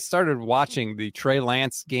punishment. And I started watching the Trey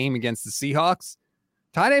Lance game against the Seahawks.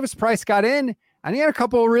 Ty Davis Price got in and he had a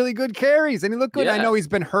couple of really good carries and he looked good. Yeah. I know he's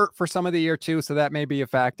been hurt for some of the year too, so that may be a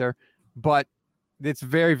factor, but it's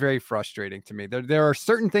very, very frustrating to me. There are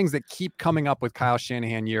certain things that keep coming up with Kyle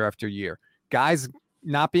Shanahan year after year. Guys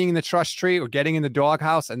not being in the trust tree or getting in the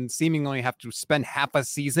doghouse and seemingly have to spend half a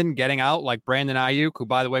season getting out, like Brandon Ayuk, who,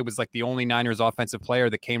 by the way, was like the only Niners offensive player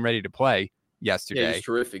that came ready to play yesterday. Yeah, he was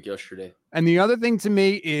terrific yesterday. And the other thing to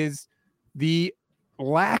me is the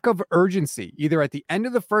lack of urgency, either at the end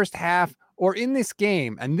of the first half or in this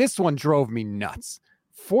game. And this one drove me nuts.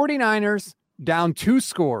 49ers down 2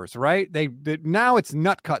 scores, right? Now it's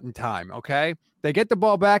nut cutting time. Okay. They get the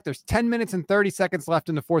ball back. There's 10 minutes and 30 seconds left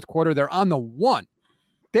in the 4th quarter. They're on the 1.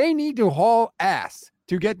 They need to haul ass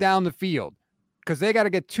to get down the field because they got to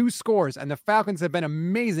get 2 scores. And the Falcons have been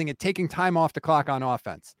amazing at taking time off the clock on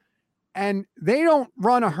offense. And they don't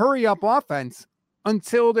run a hurry up offense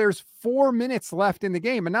until there's 4 minutes left in the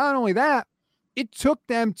game. And not only that, it took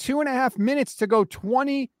them 2.5 minutes to go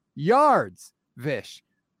 20 yards, Vish.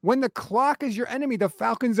 When the clock is your enemy, the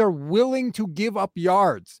Falcons are willing to give up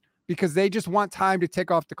yards because they just want time to tick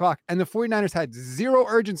off the clock. And the 49ers had 0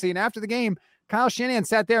 urgency. And after the game, Kyle Shanahan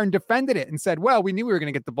sat there and defended it and said, well, we knew we were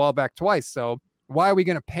going to get the ball back twice, so why are we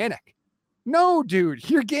going to panic? No, dude,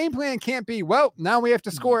 your game plan can't be, well, now we have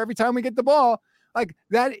to score every time we get the ball. Like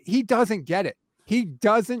that, he doesn't get it. He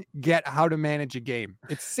doesn't get how to manage a game.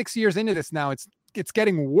 It's 6 years into this now. It's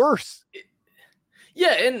getting worse.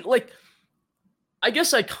 Yeah, and like, I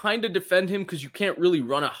guess I kind of defend him because you can't really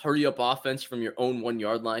run a hurry-up offense from your own 1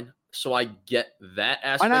 yard line. So I get that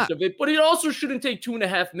aspect of it. But it also shouldn't take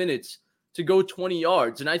 2.5 minutes to go 20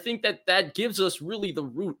 yards. And I think that gives us really the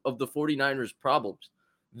root of the 49ers' problems.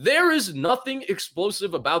 There is nothing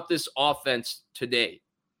explosive about this offense today.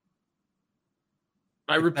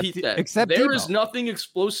 I repeat that. There is nothing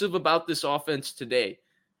explosive about this offense today.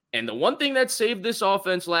 And the one thing that saved this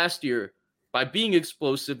offense last year by being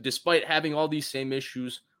explosive, despite having all these same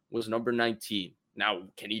issues, was number 19. Now,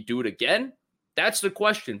 can he do it again? That's the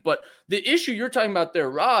question. But the issue you're talking about there,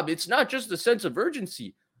 Rob, it's not just the sense of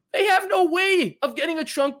urgency. They have no way of getting a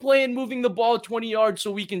chunk play and moving the ball 20 yards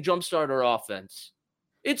so we can jumpstart our offense.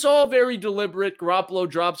 It's all very deliberate. Garoppolo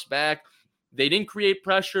drops back. They didn't create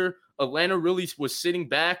pressure. Atlanta really was sitting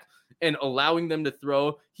back and allowing them to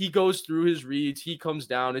throw. He goes through his reads. He comes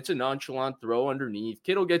down. It's a nonchalant throw underneath.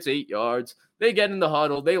 Kittle gets 8 yards. They get in the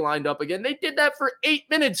huddle. They lined up again. They did that for 8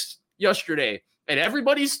 minutes yesterday, and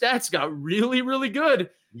everybody's stats got really, really good.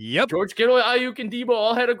 Yep. George Kittle, Ayuk, and Debo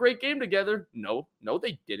all had a great game together. No,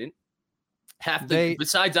 they didn't.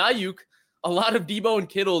 Besides Ayuk, a lot of Debo and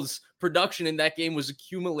Kittle's production in that game was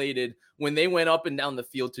accumulated when they went up and down the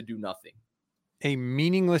field to do nothing. A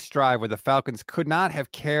meaningless drive where the Falcons could not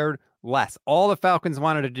have cared less. All the Falcons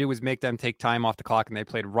wanted to do was make them take time off the clock, and they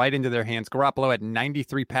played right into their hands. Garoppolo had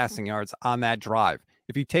 93 passing yards on that drive.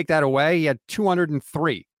 If you take that away, he had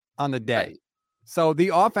 203 on the day. Right. So the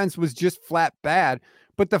offense was just flat bad.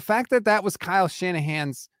 But the fact that that was Kyle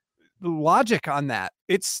Shanahan's logic on that,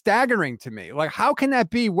 it's staggering to me. Like, how can that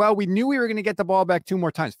be? Well, we knew we were going to get the ball back 2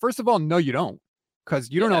 more times. First of all, no, you don't, because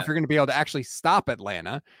you don't know if you're going to be able to actually stop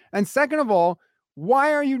Atlanta. And second of all,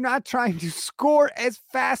 why are you not trying to score as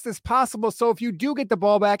fast as possible? So if you do get the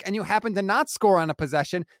ball back and you happen to not score on a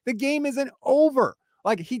possession, the game isn't over.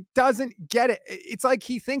 Like, he doesn't get it. It's like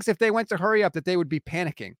he thinks if they went to hurry up that they would be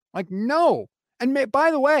panicking. Like, no. And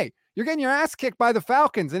by the way, you're getting your ass kicked by the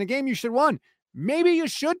Falcons in a game you should have won. Maybe you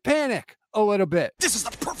should panic a little bit. This is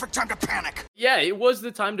the perfect time to panic. Yeah, it was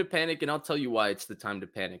the time to panic, and I'll tell you why it's the time to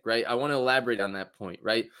panic, right? I want to elaborate on that point,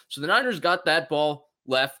 right? So the Niners got that ball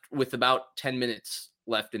left with about 10 minutes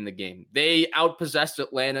left in the game. They outpossessed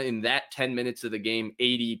Atlanta in that 10 minutes of the game,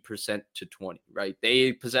 80% to 20, right?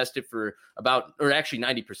 They possessed it for actually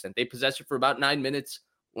 90%. They possessed it for about 9 minutes.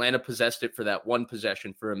 Atlanta possessed it for that one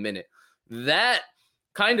possession for a minute. That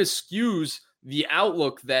kind of skews the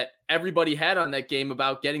outlook that everybody had on that game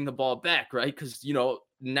about getting the ball back, right? Because,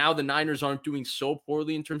 now the Niners aren't doing so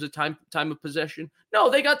poorly in terms of time of possession. No,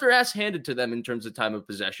 they got their ass handed to them in terms of time of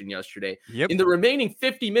possession yesterday. Yep. In the remaining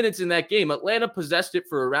 50 minutes in that game, Atlanta possessed it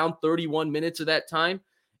for around 31 minutes of that time,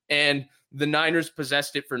 and the Niners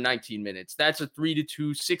possessed it for 19 minutes. That's a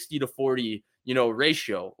 3-2, 60-40,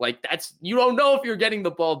 ratio. Like, you don't know if you're getting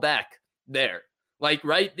the ball back there. Like,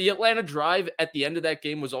 right, the Atlanta drive at the end of that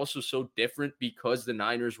game was also so different because the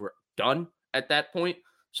Niners were done at that point.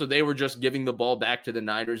 So they were just giving the ball back to the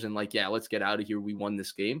Niners and like, yeah, let's get out of here. We won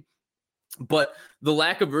this game. But the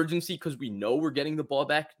lack of urgency because we know we're getting the ball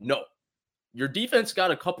back, no. Your defense got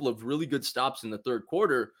a couple of really good stops in the third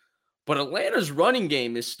quarter, but Atlanta's running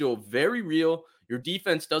game is still very real. Your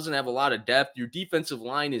defense doesn't have a lot of depth. Your defensive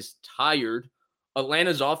line is tired.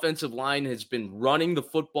 Atlanta's offensive line has been running the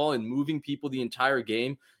football and moving people the entire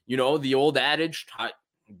game. The old adage,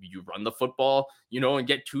 you run the football, and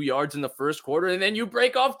get 2 yards in the first quarter, and then you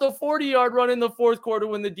break off the 40-yard run in the fourth quarter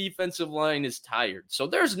when the defensive line is tired. So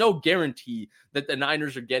there's no guarantee that the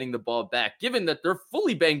Niners are getting the ball back, given that they're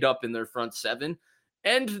fully banged up in their front seven,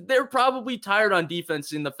 and they're probably tired on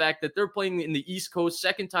defense in the fact that they're playing in the East Coast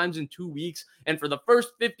second times in 2 weeks, and for the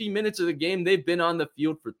first 50 minutes of the game, they've been on the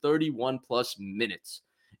field for 31-plus minutes.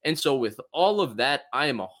 And so with all of that, I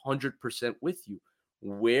am 100% with you.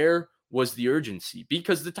 Where was the urgency?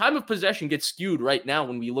 Because the time of possession gets skewed right now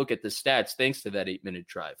when we look at the stats, thanks to that 8-minute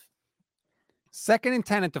drive. 2nd and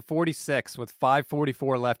 10 at the 46 with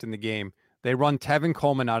 5:44 left in the game. They run Tevin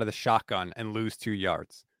Coleman out of the shotgun and lose 2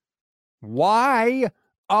 yards. Why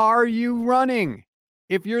are you running?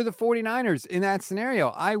 If you're the 49ers in that scenario,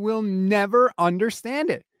 I will never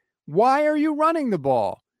understand it. Why are you running the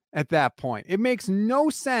ball at that point? It makes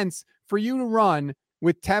no sense for you to run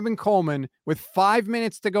with Tevin Coleman with 5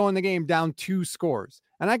 minutes to go in the game down 2 scores.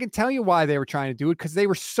 And I can tell you why they were trying to do it, because they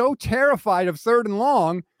were so terrified of 3rd and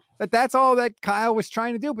long that's all that Kyle was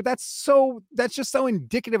trying to do. But that's just so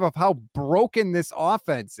indicative of how broken this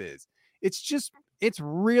offense is. It's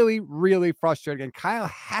really, really frustrating. And Kyle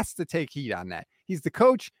has to take heat on that. He's the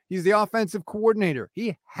coach. He's the offensive coordinator.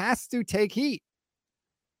 He has to take heat.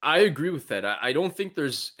 I agree with that. I don't think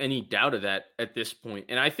there's any doubt of that at this point.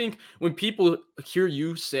 And I think when people hear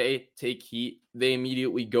you say take heat, they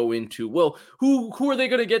immediately go into, well, who are they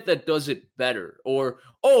going to get that does it better? Or,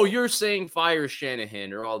 oh, you're saying fire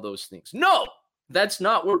Shanahan or all those things. No, that's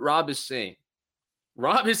not what Rob is saying.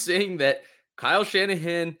 Rob is saying that Kyle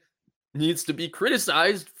Shanahan needs to be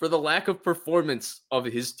criticized for the lack of performance of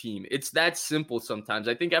his team. It's that simple sometimes.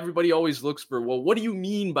 I think everybody always looks for, well, what do you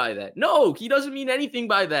mean by that? No, he doesn't mean anything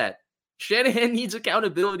by that. Shanahan needs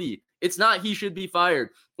accountability. It's not he should be fired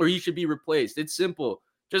or he should be replaced. It's simple.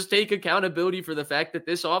 Just take accountability for the fact that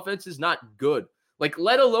this offense is not good. Like,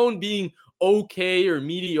 let alone being okay or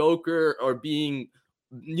mediocre or being,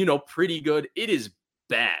 pretty good. It is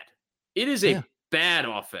bad. It is a bad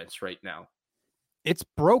offense right now. It's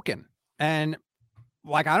broken. And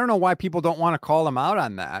like, I don't know why people don't want to call him out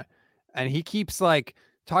on that. And he keeps like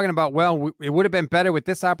talking about, well, it would have been better with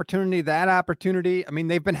this opportunity, that opportunity. I mean,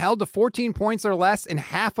 they've been held to 14 points or less in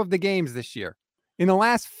half of the games this year. In the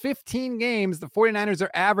last 15 games, the 49ers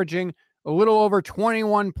are averaging a little over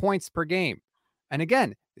 21 points per game. And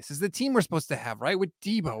again, this is the team we're supposed to have, right? With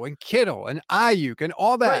Debo and Kittle and Ayuk and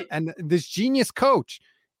all that. Right. And this genius coach.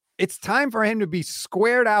 It's time for him to be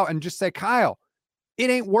squared out and just say, Kyle,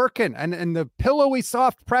 it ain't working. And the pillowy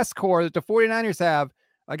soft press corps that the 49ers have,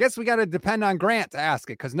 I guess we got to depend on Grant to ask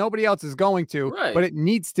it because nobody else is going to, but it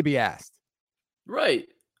needs to be asked. Right.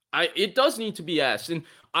 It does need to be asked. And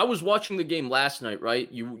I was watching the game last night, right?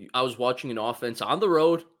 I was watching an offense on the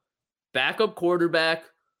road, backup quarterback,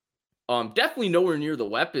 definitely nowhere near the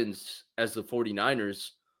weapons as the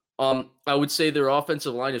 49ers. I would say their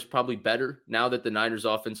offensive line is probably better now that the Niners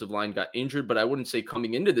offensive line got injured, but I wouldn't say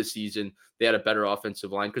coming into the season they had a better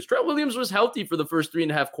offensive line because Trent Williams was healthy for the first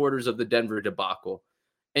 3.5 quarters of the Denver debacle.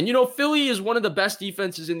 And, Philly is one of the best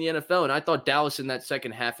defenses in the NFL, and I thought Dallas in that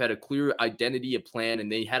second half had a clear identity, a plan,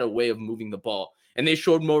 and they had a way of moving the ball. And they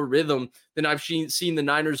showed more rhythm than I've seen the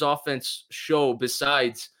Niners offense show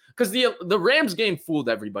besides – because the Rams game fooled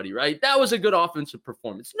everybody, right? That was a good offensive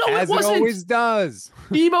performance. No, it wasn't. It always does.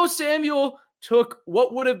 Deebo Samuel took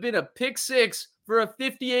what would have been a pick six for a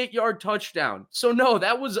 58-yard touchdown. So, no,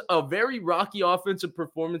 that was a very rocky offensive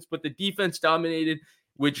performance, but the defense dominated,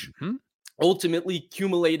 which ultimately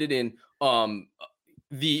accumulated in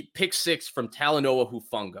the pick six from Talanoa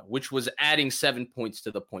Hufanga, which was adding 7 points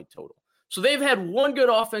to the point total. So they've had one good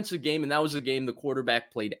offensive game, and that was a game the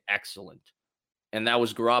quarterback played excellent. And that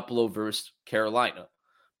was Garoppolo versus Carolina.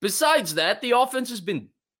 Besides that, the offense has been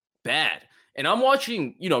bad. And I'm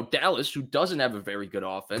watching, Dallas, who doesn't have a very good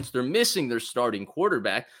offense. They're missing their starting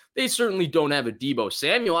quarterback. They certainly don't have a Deebo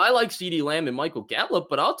Samuel. I like CeeDee Lamb and Michael Gallup,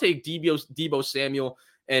 but I'll take Deebo Samuel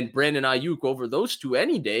and Brandon Ayuk over those two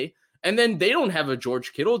any day. And then they don't have a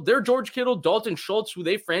George Kittle. Their George Kittle, Dalton Schultz, who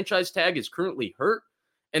they franchise tag, is currently hurt.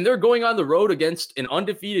 And they're going on the road against an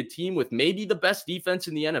undefeated team with maybe the best defense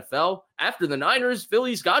in the NFL. After the Niners,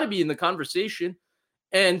 Philly's got to be in the conversation.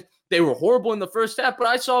 And they were horrible in the first half, but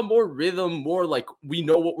I saw more rhythm, more like we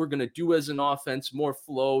know what we're going to do as an offense, more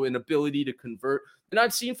flow and ability to convert than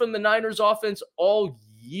I've seen from the Niners offense all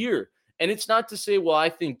year. And it's not to say, well, I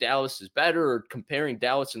think Dallas is better or comparing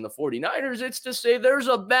Dallas and the 49ers. It's to say there's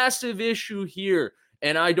a massive issue here.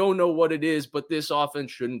 And I don't know what it is, but this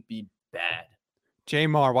offense shouldn't be bad. J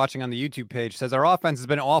Mar, watching on the YouTube page, says our offense has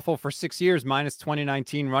been awful for 6 years, minus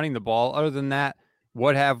 2019 running the ball. Other than that,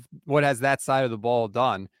 what has that side of the ball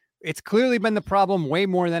done? It's clearly been the problem way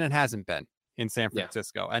more than it hasn't been in San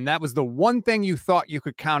Francisco. Yeah. And that was the one thing you thought you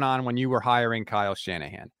could count on when you were hiring Kyle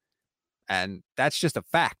Shanahan. And that's just a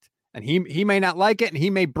fact. And he may not like it, and he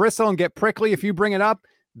may bristle and get prickly if you bring it up.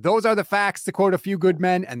 Those are the facts, to quote a few good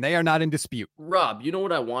men, and they are not in dispute. Rob, you know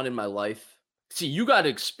what I want in my life? See, you got to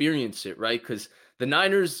experience it, right? Because the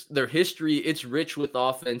Niners, their history, it's rich with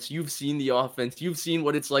offense. You've seen the offense. You've seen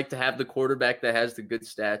what it's like to have the quarterback that has the good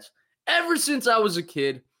stats. Ever since I was a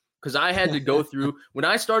kid, because I had to go through, when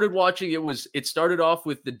I started watching, it started off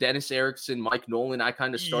with the Dennis Erickson, Mike Nolan. I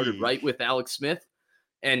kind of started right with Alex Smith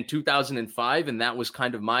in 2005, and that was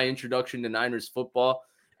kind of my introduction to Niners football.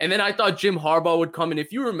 And then I thought Jim Harbaugh would come. And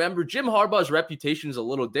if you remember, Jim Harbaugh's reputation is a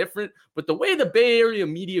little different. But the way the Bay Area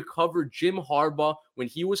media covered Jim Harbaugh when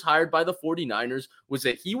he was hired by the 49ers was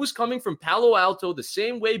that he was coming from Palo Alto the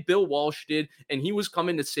same way Bill Walsh did. And he was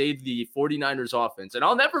coming to save the 49ers offense. And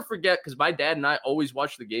I'll never forget, because my dad and I always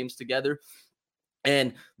watched the games together.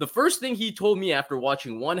 And the first thing he told me after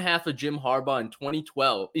watching one half of Jim Harbaugh in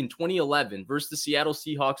 2011 versus the Seattle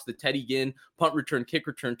Seahawks, the Teddy Ginn punt return, kick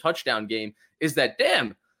return, touchdown game, is that,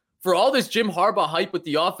 damn, for all this Jim Harbaugh hype with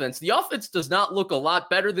the offense does not look a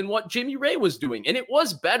lot better than what Jimmy Ray was doing. And it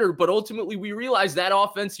was better, but ultimately we realized that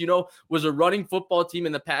offense, was a running football team,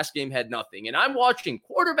 and the pass game had nothing. And I'm watching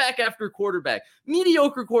quarterback after quarterback,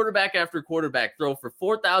 mediocre quarterback after quarterback throw for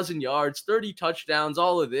 4,000 yards, 30 touchdowns,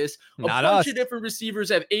 all of this. A bunch of different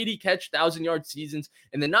receivers have 80 catch, 1,000-yard seasons.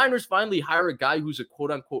 And the Niners finally hire a guy who's a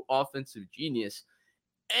quote-unquote offensive genius.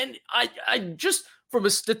 And I just, from a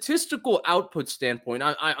statistical output standpoint,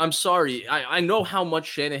 I'm sorry. I know how much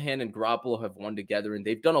Shanahan and Garoppolo have won together, and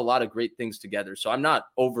they've done a lot of great things together. So I'm not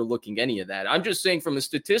overlooking any of that. I'm just saying from a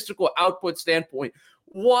statistical output standpoint,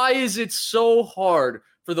 why is it so hard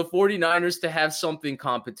for the 49ers to have something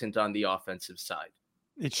competent on the offensive side?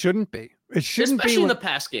 It shouldn't be. It shouldn't be. Especially in the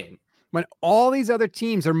pass game. When all these other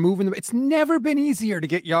teams are moving them, it's never been easier to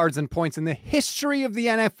get yards and points in the history of the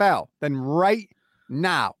NFL than right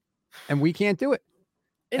now. And we can't do it.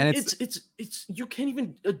 And it's you can't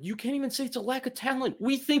even say it's a lack of talent.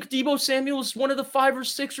 We think Deebo Samuel is one of the 5 or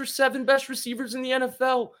 6 or 7 best receivers in the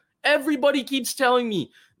NFL. Everybody keeps telling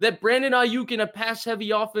me that Brandon Ayuk in a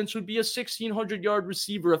pass-heavy offense would be a 1,600-yard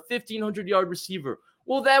receiver, a 1,500-yard receiver.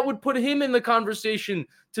 Well, that would put him in the conversation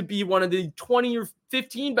to be one of the 20 or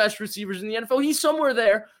 15 best receivers in the NFL. He's somewhere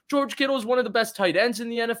there. George Kittle is one of the best tight ends in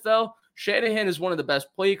the NFL. Shanahan is one of the best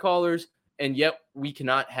play callers. And yet we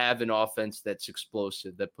cannot have an offense that's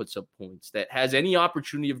explosive, that puts up points, that has any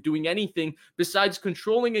opportunity of doing anything besides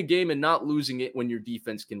controlling a game and not losing it when your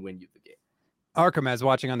defense can win you the game. Arkham,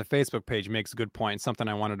 watching on the Facebook page, makes a good point, something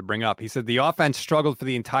I wanted to bring up. He said the offense struggled for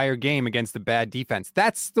the entire game against the bad defense.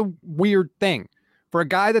 That's the weird thing. For a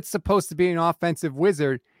guy that's supposed to be an offensive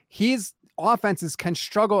wizard, his offenses can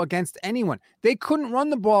struggle against anyone. They couldn't run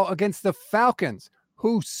the ball against the Falcons,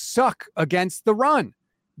 who suck against the run.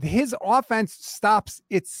 His offense stops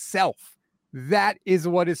itself. That is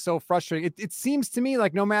what is so frustrating. It seems to me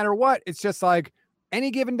like no matter what, it's just like any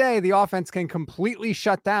given day, the offense can completely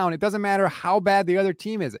shut down. It doesn't matter how bad the other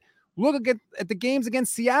team is. Look at the games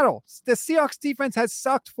against Seattle. The Seahawks defense has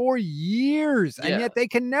sucked for years, and yet they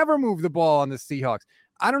can never move the ball on the Seahawks.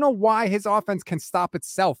 I don't know why his offense can stop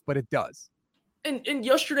itself, but it does. And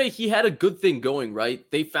yesterday, he had a good thing going, right?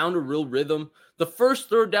 They found a real rhythm. The first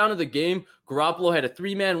third down of the game, Garoppolo had a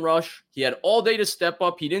 3-man rush. He had all day to step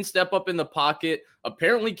up. He didn't step up in the pocket.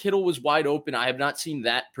 Apparently, Kittle was wide open. I have not seen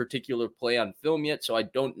that particular play on film yet, so I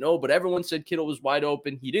don't know. But everyone said Kittle was wide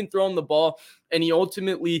open. He didn't throw him the ball, and he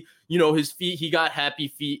ultimately, his feet, he got happy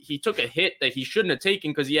feet. He took a hit that he shouldn't have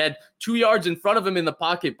taken because he had 2 yards in front of him in the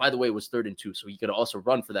pocket. By the way, it was 3rd and 2, so he could also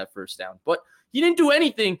run for that first down. But he didn't do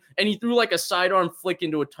anything, and he threw like a sidearm flick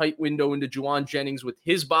into a tight window into Juwan Jennings with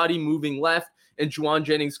his body moving left and Juwan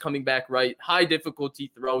Jennings coming back right. High difficulty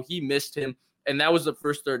throw. He missed him, and that was the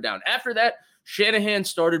first third down. After that, Shanahan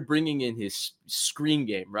started bringing in his screen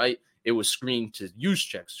game, right? It was screen to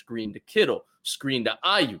Juszczyk, screen to Kittle, screen to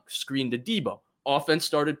Ayuk, screen to Deebo. Offense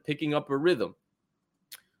started picking up a rhythm.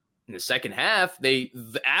 In the second half,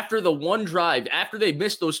 after the one drive, after they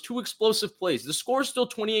missed those 2 explosive plays, the score is still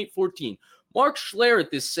 28-14. Mark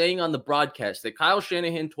Schlereth is saying on the broadcast that Kyle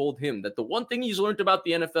Shanahan told him that the one thing he's learned about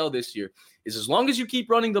the NFL this year is as long as you keep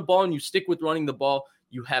running the ball and you stick with running the ball,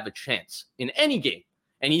 you have a chance in any game.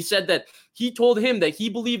 And he said that he told him that he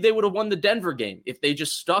believed they would have won the Denver game if they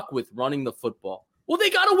just stuck with running the football. Well, they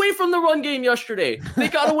got away from the run game yesterday. They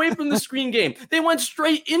got away from the screen game. They went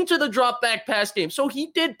straight into the drop back pass game. So he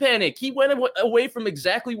did panic. He went away from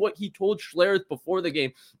exactly what he told Schlereth before the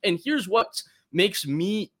game. And here's what makes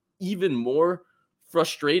me even more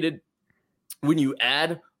frustrated when you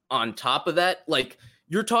add on top of that, like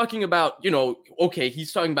you're talking about, okay,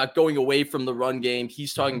 he's talking about going away from the run game.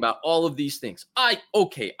 He's talking about all of these things.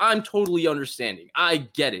 I'm totally understanding. I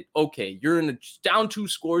get it. Okay, you're in down 2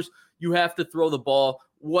 scores. You have to throw the ball,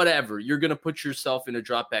 whatever. You're going to put yourself in a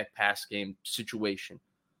drop back pass game situation.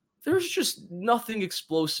 There's just nothing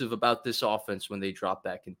explosive about this offense when they drop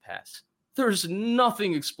back and pass. There's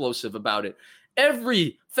nothing explosive about it.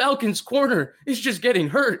 Every Falcons corner is just getting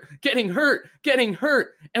hurt.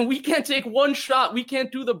 And we can't take one shot. We can't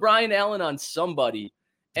do the Brian Allen on somebody.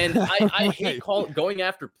 And I hate going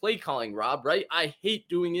after play calling, Rob, right? I hate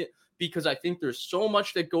doing it because I think there's so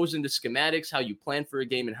much that goes into schematics, how you plan for a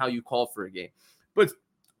game and how you call for a game. But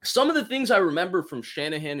some of the things I remember from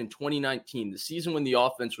Shanahan in 2019, the season when the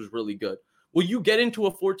offense was really good. Will you get into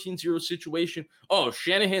a 14-0 situation? Oh,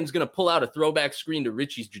 Shanahan's going to pull out a throwback screen to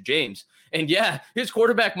Richie James. And yeah, his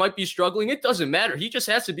quarterback might be struggling. It doesn't matter. He just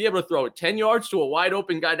has to be able to throw it 10 yards to a wide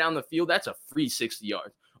open guy down the field. That's a free 60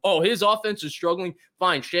 yards. Oh, his offense is struggling.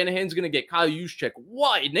 Fine. Shanahan's going to get Kyle Juszczyk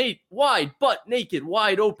wide, butt naked,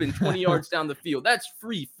 wide open, 20 yards down the field. That's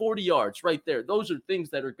free 40 yards right there. Those are things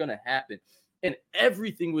that are going to happen. And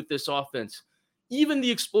everything with this offense, even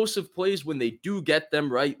the explosive plays when they do get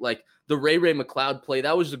them right, like the Ray McLeod play,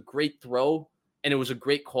 that was a great throw and it was a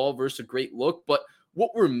great call versus a great look. But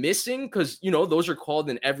what we're missing, because, those are called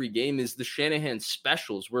in every game, is the Shanahan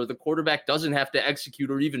specials where the quarterback doesn't have to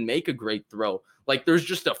execute or even make a great throw. Like there's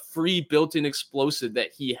just a free built-in explosive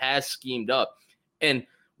that he has schemed up. And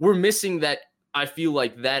we're missing that, I feel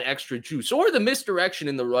like, that extra juice or the misdirection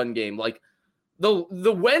in the run game. Like, The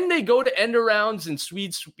when they go to end arounds and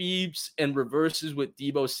sweet sweeps and reverses with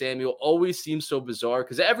Deebo Samuel always seems so bizarre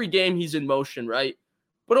because every game he's in motion, right?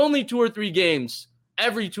 But only 2 or 3 games,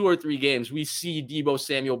 every 2 or 3 games, we see Deebo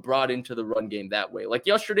Samuel brought into the run game that way. Like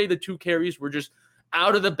yesterday, the 2 carries were just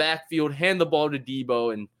out of the backfield, hand the ball to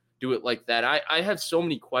Deebo and do it like that. I have so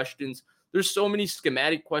many questions. There's so many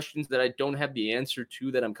schematic questions that I don't have the answer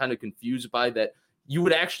to that I'm kind of confused by that. you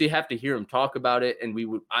would actually have to hear him talk about it. And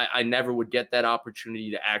I never would get that opportunity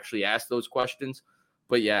to actually ask those questions.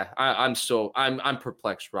 But yeah, I'm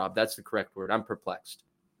perplexed, Rob. That's the correct word. I'm perplexed.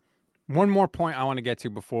 One more point I want to get to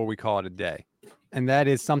before we call it a day. And that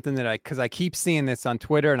is something that because I keep seeing this on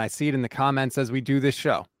Twitter and I see it in the comments as we do this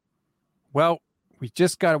show. Well, we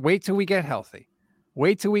just got to wait till we get healthy.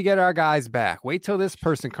 Wait till we get our guys back. Wait till this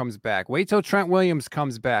person comes back. Wait till Trent Williams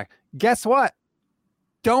comes back. Guess what?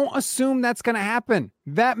 Don't assume that's going to happen.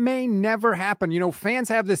 That may never happen. You know, fans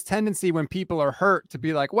have this tendency when people are hurt to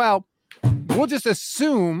be like, well, we'll just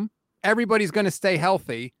assume everybody's going to stay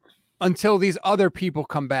healthy until these other people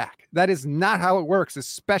come back. That is not how it works,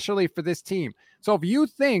 especially for this team. So if you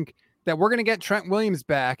think that we're going to get Trent Williams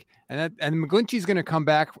back and McGlinchey's going to come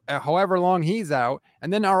back however long he's out,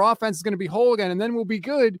 and then our offense is going to be whole again, and then we'll be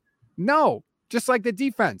good. No, just like the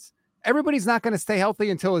defense. Everybody's not going to stay healthy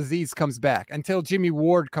until Azeez comes back, until Jimmy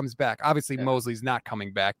Ward comes back. Obviously, Mosley's not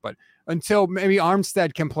coming back, but until maybe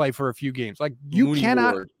Armstead can play for a few games. Like you Mooney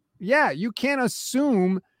cannot, Ward. you can't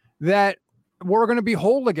assume that we're going to be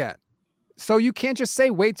whole again. So you can't just say,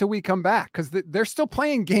 wait till we come back, because they're still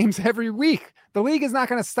playing games every week. The league is not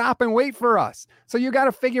going to stop and wait for us. So you got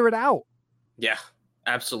to figure it out. Yeah,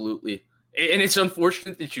 absolutely. And it's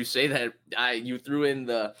unfortunate that you say that. You threw in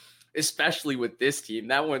especially with this team.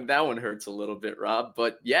 That one hurts a little bit, Rob.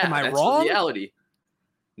 But yeah, am I that's wrong? The reality.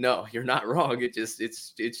 No, you're not wrong.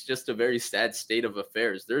 It's just a very sad state of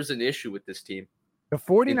affairs. There's an issue with this team. The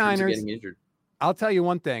 49ers, getting injured. I'll tell you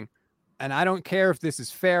one thing, and I don't care if this is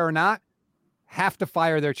fair or not, have to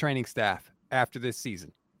fire their training staff after this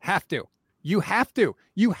season. Have to. You have to.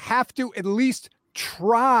 You have to at least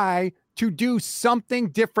try to do something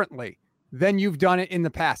differently than you've done it in the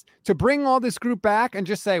past. To bring all this group back and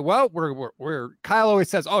just say, well, we're Kyle always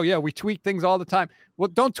says, oh yeah, we tweak things all the time. Well,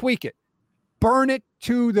 don't tweak it. Burn it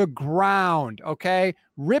to the ground, okay?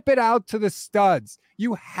 Rip it out to the studs.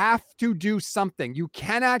 You have to do something. You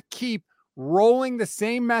cannot keep rolling the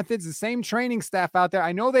same methods, the same training staff out there.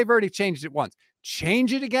 I know they've already changed it once.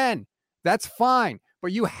 Change it again. That's fine.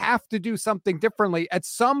 But you have to do something differently at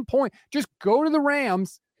some point. Just go to the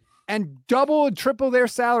Rams and double and triple their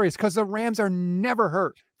salaries, because the Rams are never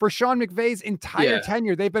hurt. For Sean McVay's entire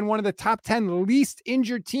tenure, they've been one of the top 10 least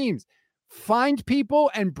injured teams. Find people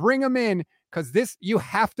and bring them in, because you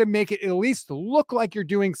have to make it at least look like you're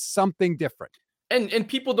doing something different. And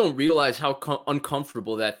people don't realize how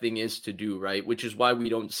uncomfortable that thing is to do, right? Which is why we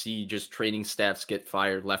don't see just training staffs get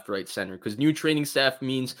fired left, right, center. Because new training staff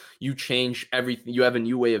means you change everything. You have a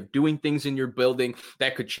new way of doing things in your building.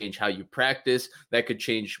 That could change how you practice. That could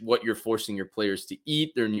change what you're forcing your players to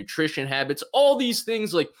eat, their nutrition habits, all these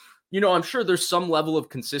things. Like, you know, I'm sure there's some level of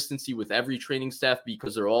consistency with every training staff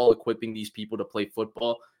because they're all equipping these people to play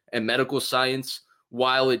football. And medical science,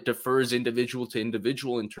 while it differs individual to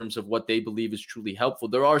individual in terms of what they believe is truly helpful,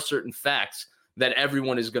 there are certain facts that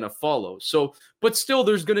everyone is going to follow. So, but still,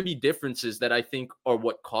 there's going to be differences that I think are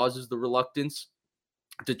what causes the reluctance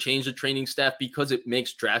to change the training staff, because it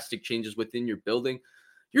makes drastic changes within your building.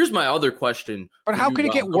 Here's my other question. But how could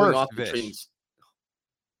it get worse, Vish?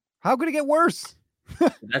 How could it get worse?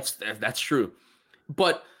 That's true.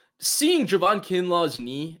 But seeing Javon Kinlaw's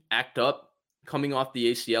knee act up coming off the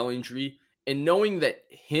ACL injury, and knowing that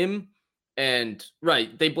him and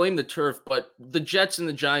they blame the turf, but the Jets and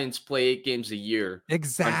the Giants play 8 games a year.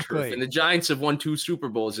 Exactly. And the Giants have won 2 Super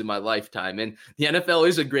Bowls in my lifetime. And the NFL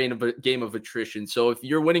is a game of attrition. So if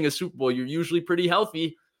you're winning a Super Bowl, you're usually pretty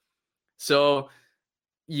healthy. So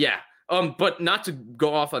yeah. But not to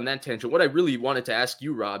go off on that tangent, what I really wanted to ask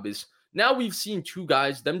you, Rob, is now we've seen 2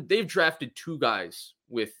 guys, they've drafted 2 guys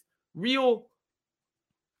with real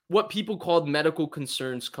what people called medical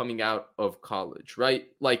concerns coming out of college, right?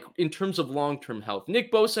 Like in terms of long-term health.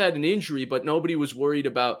 Nick Bosa had an injury, but nobody was worried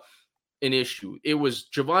about an issue. It was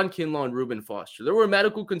Javon Kinlaw and Reuben Foster. There were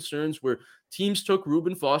medical concerns where teams took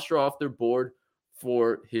Reuben Foster off their board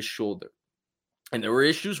for his shoulder. And there were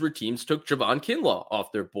issues where teams took Javon Kinlaw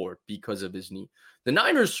off their board because of his knee. The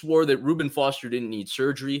Niners swore that Reuben Foster didn't need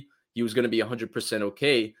surgery. He was going to be 100%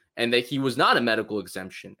 okay, and that he was not a medical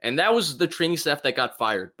exemption. And that was the training staff that got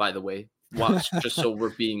fired, by the way, just so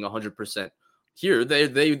we're being 100% here.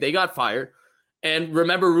 They got fired. And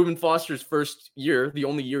remember Reuben Foster's first year, the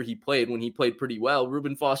only year he played, when he played pretty well,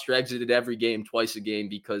 Reuben Foster exited every game, twice a game,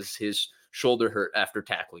 because his shoulder hurt after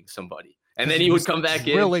tackling somebody. And then he would come back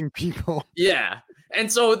drilling people. Yeah. And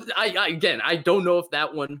so I don't know if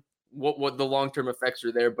that one, what the long-term effects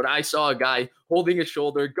are there, but I saw a guy holding his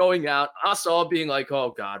shoulder, going out. I saw being like,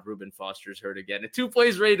 oh God, Reuben Foster's hurt again. And 2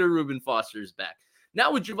 plays later, Reuben Foster's back.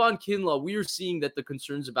 Now with Javon Kinlaw, we are seeing that the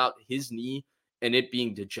concerns about his knee and it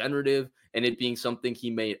being degenerative and it being something he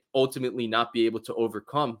may ultimately not be able to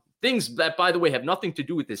overcome. Things that, by the way, have nothing to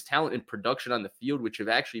do with his talent and production on the field, which have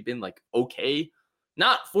actually been like okay.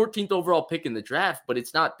 Not 14th overall pick in the draft, but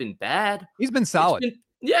it's not been bad. He's been solid.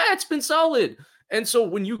 It's been solid. And so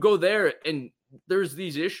when you go there and there's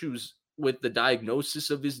these issues with the diagnosis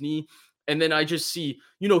of his knee, and then I just see,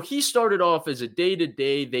 he started off as a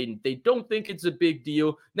day-to-day. They don't think it's a big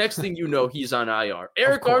deal. Next thing you know, he's on IR.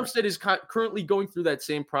 Eric Armstead is currently going through that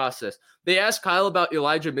same process. They asked Kyle about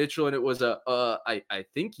Elijah Mitchell, and it was I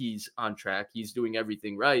think he's on track. He's doing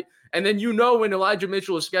everything right. And then when Elijah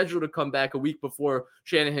Mitchell is scheduled to come back a week before,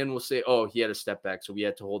 Shanahan will say, oh, he had a step back, so we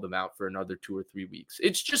had to hold him out for another 2 or 3 weeks.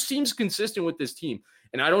 It just seems consistent with this team.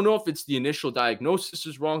 And I don't know if it's the initial diagnosis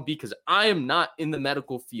is wrong because I am not in the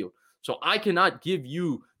medical field. So I cannot give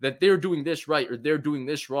you that they're doing this right or they're doing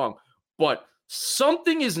this wrong. But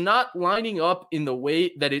something is not lining up in the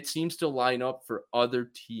way that it seems to line up for other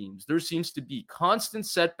teams. There seems to be constant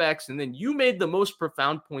setbacks. And then you made the most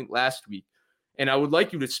profound point last week. And I would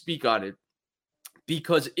like you to speak on it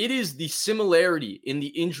because it is the similarity in the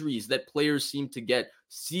injuries that players seem to get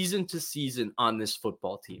season to season on this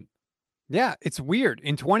football team. Yeah, it's weird.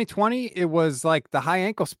 In 2020, it was like the high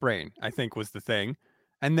ankle sprain, I think was the thing.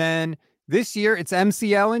 And then this year it's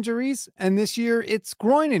MCL injuries, and this year it's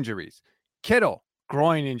groin injuries. Kittle,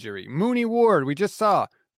 groin injury. Mooney Ward, we just saw,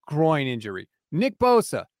 groin injury. Nick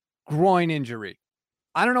Bosa, groin injury.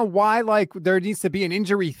 I don't know why, there needs to be an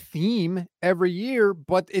injury theme every year,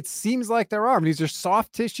 but it seems like there are. These are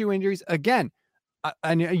soft tissue injuries. Again,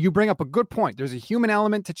 and you bring up a good point. There's a human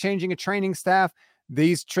element to changing a training staff.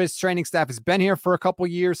 These training staff has been here for a couple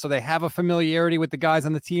years, so they have a familiarity with the guys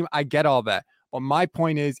on the team. I get all that. But my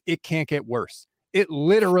point is, it can't get worse. It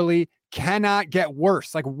literally cannot get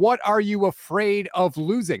worse. What are you afraid of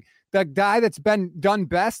losing? The guy that's been done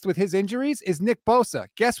best with his injuries is Nick Bosa.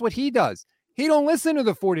 Guess what he does? He don't listen to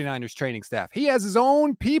the 49ers training staff. He has his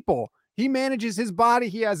own people. He manages his body.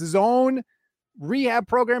 He has his own rehab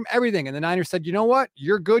program, everything. And the Niners said, you know what?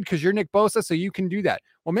 You're good because you're Nick Bosa, so you can do that.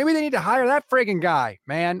 Well, maybe they need to hire that friggin' guy,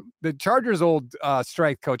 man. The Chargers' old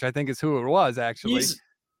strength coach, I think, is who it was, actually.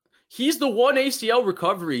 He's the one ACL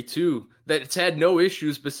recovery, too, that's had no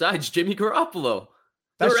issues besides Jimmy Garoppolo.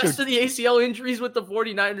 The rest of the ACL injuries with the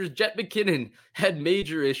 49ers, Jet McKinnon had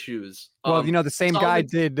major issues. Well, the same guy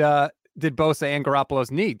did Bosa and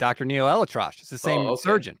Garoppolo's knee, Dr. Neil Elitrosh. It's the same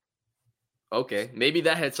surgeon. Okay, maybe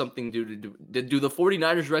that had something to do. Do the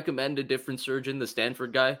 49ers recommend a different surgeon, the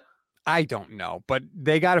Stanford guy? I don't know, but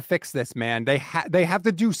they got to fix this, man. They have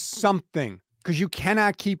to do something because you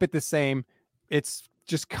cannot keep it the same. It's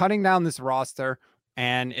just cutting down this roster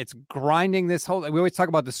and it's grinding this whole. We always talk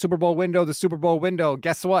about the Super Bowl window.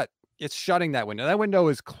 Guess what? It's shutting that window. That window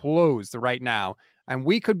is closed right now, and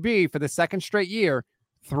we could be for the second straight year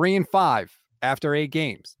 3-5 after 8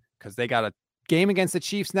 games because they got a game against the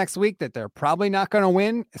Chiefs next week that they're probably not going to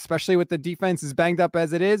win, especially with the defense as banged up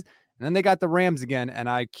as it is. And then they got the Rams again. And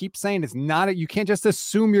I keep saying you can't just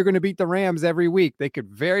assume you're going to beat the Rams every week. They could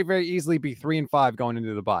very, very easily be 3-5 going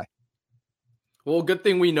into the bye. Well, good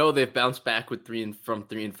thing we know they've bounced back with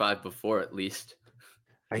 3-5 before, at least.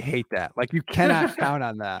 I hate that. You cannot count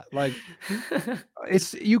on that.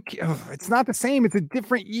 It's not the same. It's a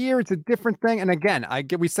different year. It's a different thing. And again,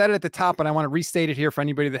 we said it at the top, and I want to restate it here for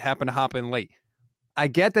anybody that happened to hop in late. I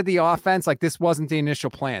get that the offense, this wasn't the initial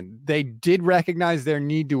plan. They did recognize their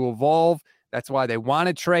need to evolve. That's why they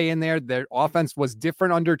wanted Trey in there. Their offense was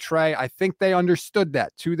different under Trey. I think they understood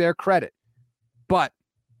that, to their credit. But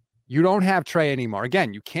you don't have Trey anymore.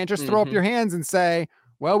 Again, you can't just throw up your hands and say,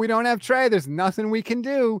 well, we don't have Trey. There's nothing we can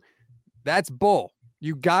do. That's bull.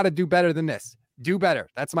 You got to do better than this. Do better.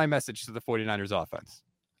 That's my message to the 49ers offense.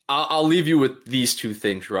 I'll leave you with these two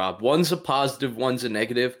things, Rob. One's a positive, one's a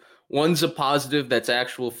negative. One's a positive that's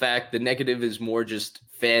actual fact. The negative is more just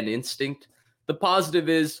fan instinct. The positive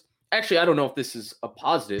is, actually, I don't know if this is a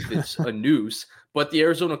positive. It's a news. But the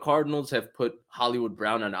Arizona Cardinals have put Hollywood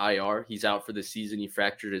Brown on IR. He's out for the season. He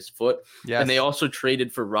fractured his foot. Yes. And they also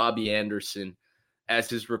traded for Robbie Anderson as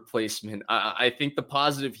his replacement. I think the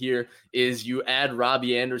positive here is you add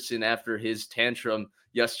Robbie Anderson after his tantrum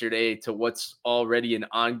yesterday to what's already an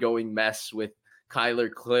ongoing mess with Kyler,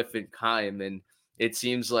 Cliff, and Kime. And it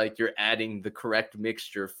seems like you're adding the correct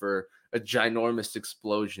mixture for a ginormous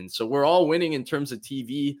explosion. So we're all winning in terms of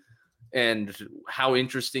TV and how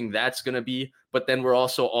interesting that's going to be. But then we're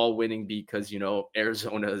also all winning because,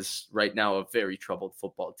 Arizona is right now a very troubled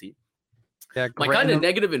football team. Yeah, my kind of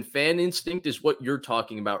negative and fan instinct is what you're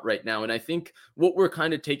talking about right now. And I think what we're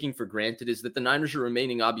kind of taking for granted is that the Niners are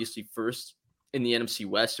remaining obviously first in the NFC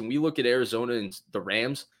West. And we look at Arizona and the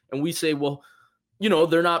Rams and we say, well,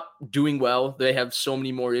 they're not doing well. They have so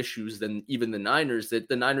many more issues than even the Niners, that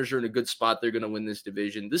the Niners are in a good spot. They're going to win this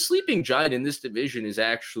division. The sleeping giant in this division is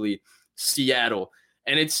actually Seattle.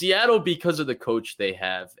 And it's Seattle because of the coach they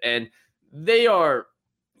have. And they are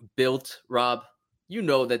built, Rob. You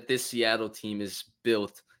know that this Seattle team is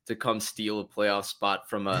built to come steal a playoff spot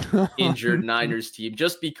from a injured Niners team,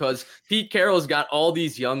 just because Pete Carroll's got all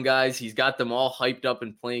these young guys. He's got them all hyped up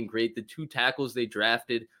and playing great. The 2 tackles they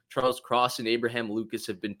drafted, Charles Cross and Abraham Lucas,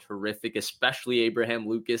 have been terrific, especially Abraham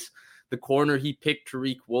Lucas. The corner he picked,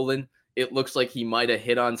 Tariq Woolen, it looks like he might have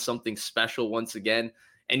hit on something special once again.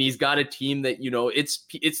 And he's got a team that,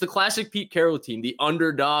 it's the classic Pete Carroll team, the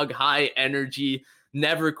underdog, high energy,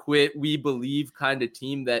 never quit, we believe kind of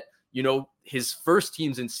team that, his first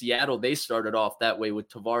teams in Seattle, they started off that way with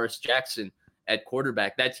Tavares Jackson at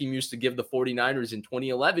quarterback. That team used to give the 49ers in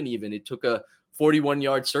 2011 even. It took a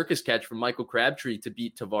 41-yard circus catch from Michael Crabtree to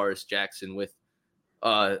beat Tavares Jackson with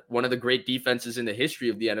one of the great defenses in the history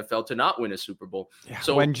of the NFL to not win a Super Bowl. Yeah,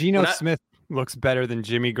 so when Geno Smith looks better than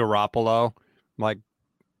Jimmy Garoppolo,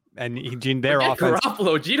 their offense.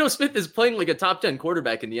 Garoppolo, Geno Smith is playing like a top 10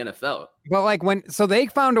 quarterback in the NFL. But so they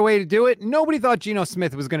found a way to do it. Nobody thought Geno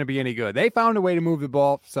Smith was going to be any good. They found a way to move the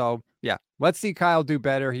ball. So yeah, let's see Kyle do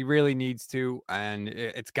better. He really needs to, and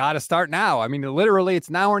it's got to start now. I mean, literally, it's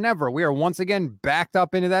now or never. We are once again backed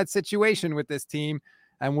up into that situation with this team,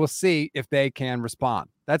 and we'll see if they can respond.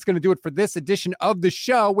 That's going to do it for this edition of the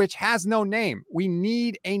show, which has no name. We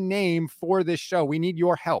need a name for this show. We need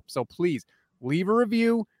your help. So please leave a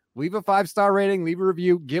review. Leave a 5-star rating, leave a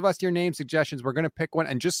review, give us your name suggestions. We're going to pick one.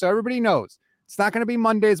 And just so everybody knows, it's not going to be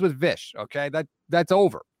Mondays with Vish, okay? That's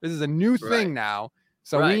over. This is a new thing now.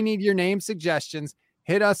 So we need your name suggestions.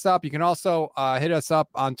 Hit us up. You can also hit us up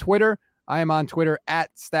on Twitter. I am on Twitter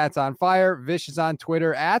at StatsOnFire. Vish is on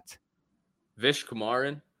Twitter at Vish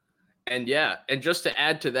Kumaran. And and just to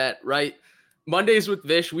add to that, right, Mondays with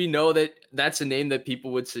Vish, we know that that's a name that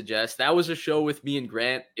people would suggest. That was a show with me and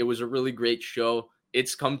Grant. It was a really great show.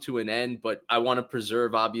 It's come to an end, but I want to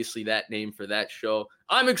preserve, obviously, that name for that show.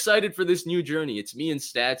 I'm excited for this new journey. It's me and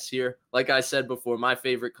Stats here. Like I said before, my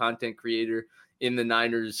favorite content creator in the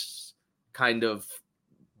Niners kind of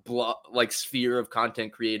sphere of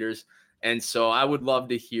content creators. And so I would love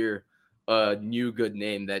to hear a new good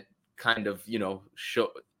name that kind of,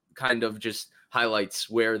 just highlights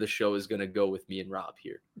where the show is going to go with me and Rob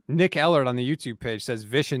here. Nick Ellard on the YouTube page says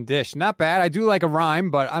Vish and Dish. Not bad. I do like a rhyme,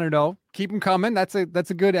 but I don't know. Keep them coming. That's a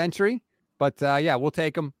good entry. But we'll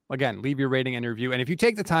take them. Again, leave your rating and review. And if you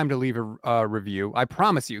take the time to leave a review, I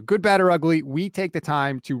promise you, good, bad, or ugly, we take the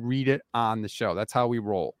time to read it on the show. That's how we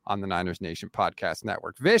roll on the Niners Nation Podcast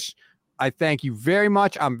Network. Vish, I thank you very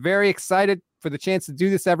much. I'm very excited for the chance to do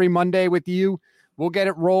this every Monday with you. We'll get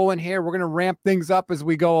it rolling here. We're going to ramp things up as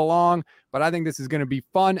we go along, but I think this is going to be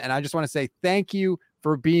fun. And I just want to say thank you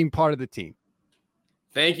for being part of the team.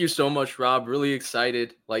 Thank you so much, Rob. Really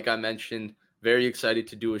excited. Like I mentioned, very excited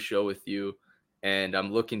to do a show with you. And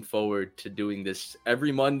I'm looking forward to doing this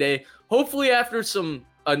every Monday. Hopefully after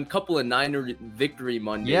a couple of Niner victory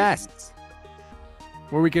Mondays. Yes.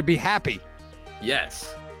 Where we could be happy.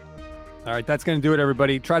 Yes. All right. That's going to do it,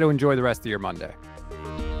 everybody. Try to enjoy the rest of your Monday.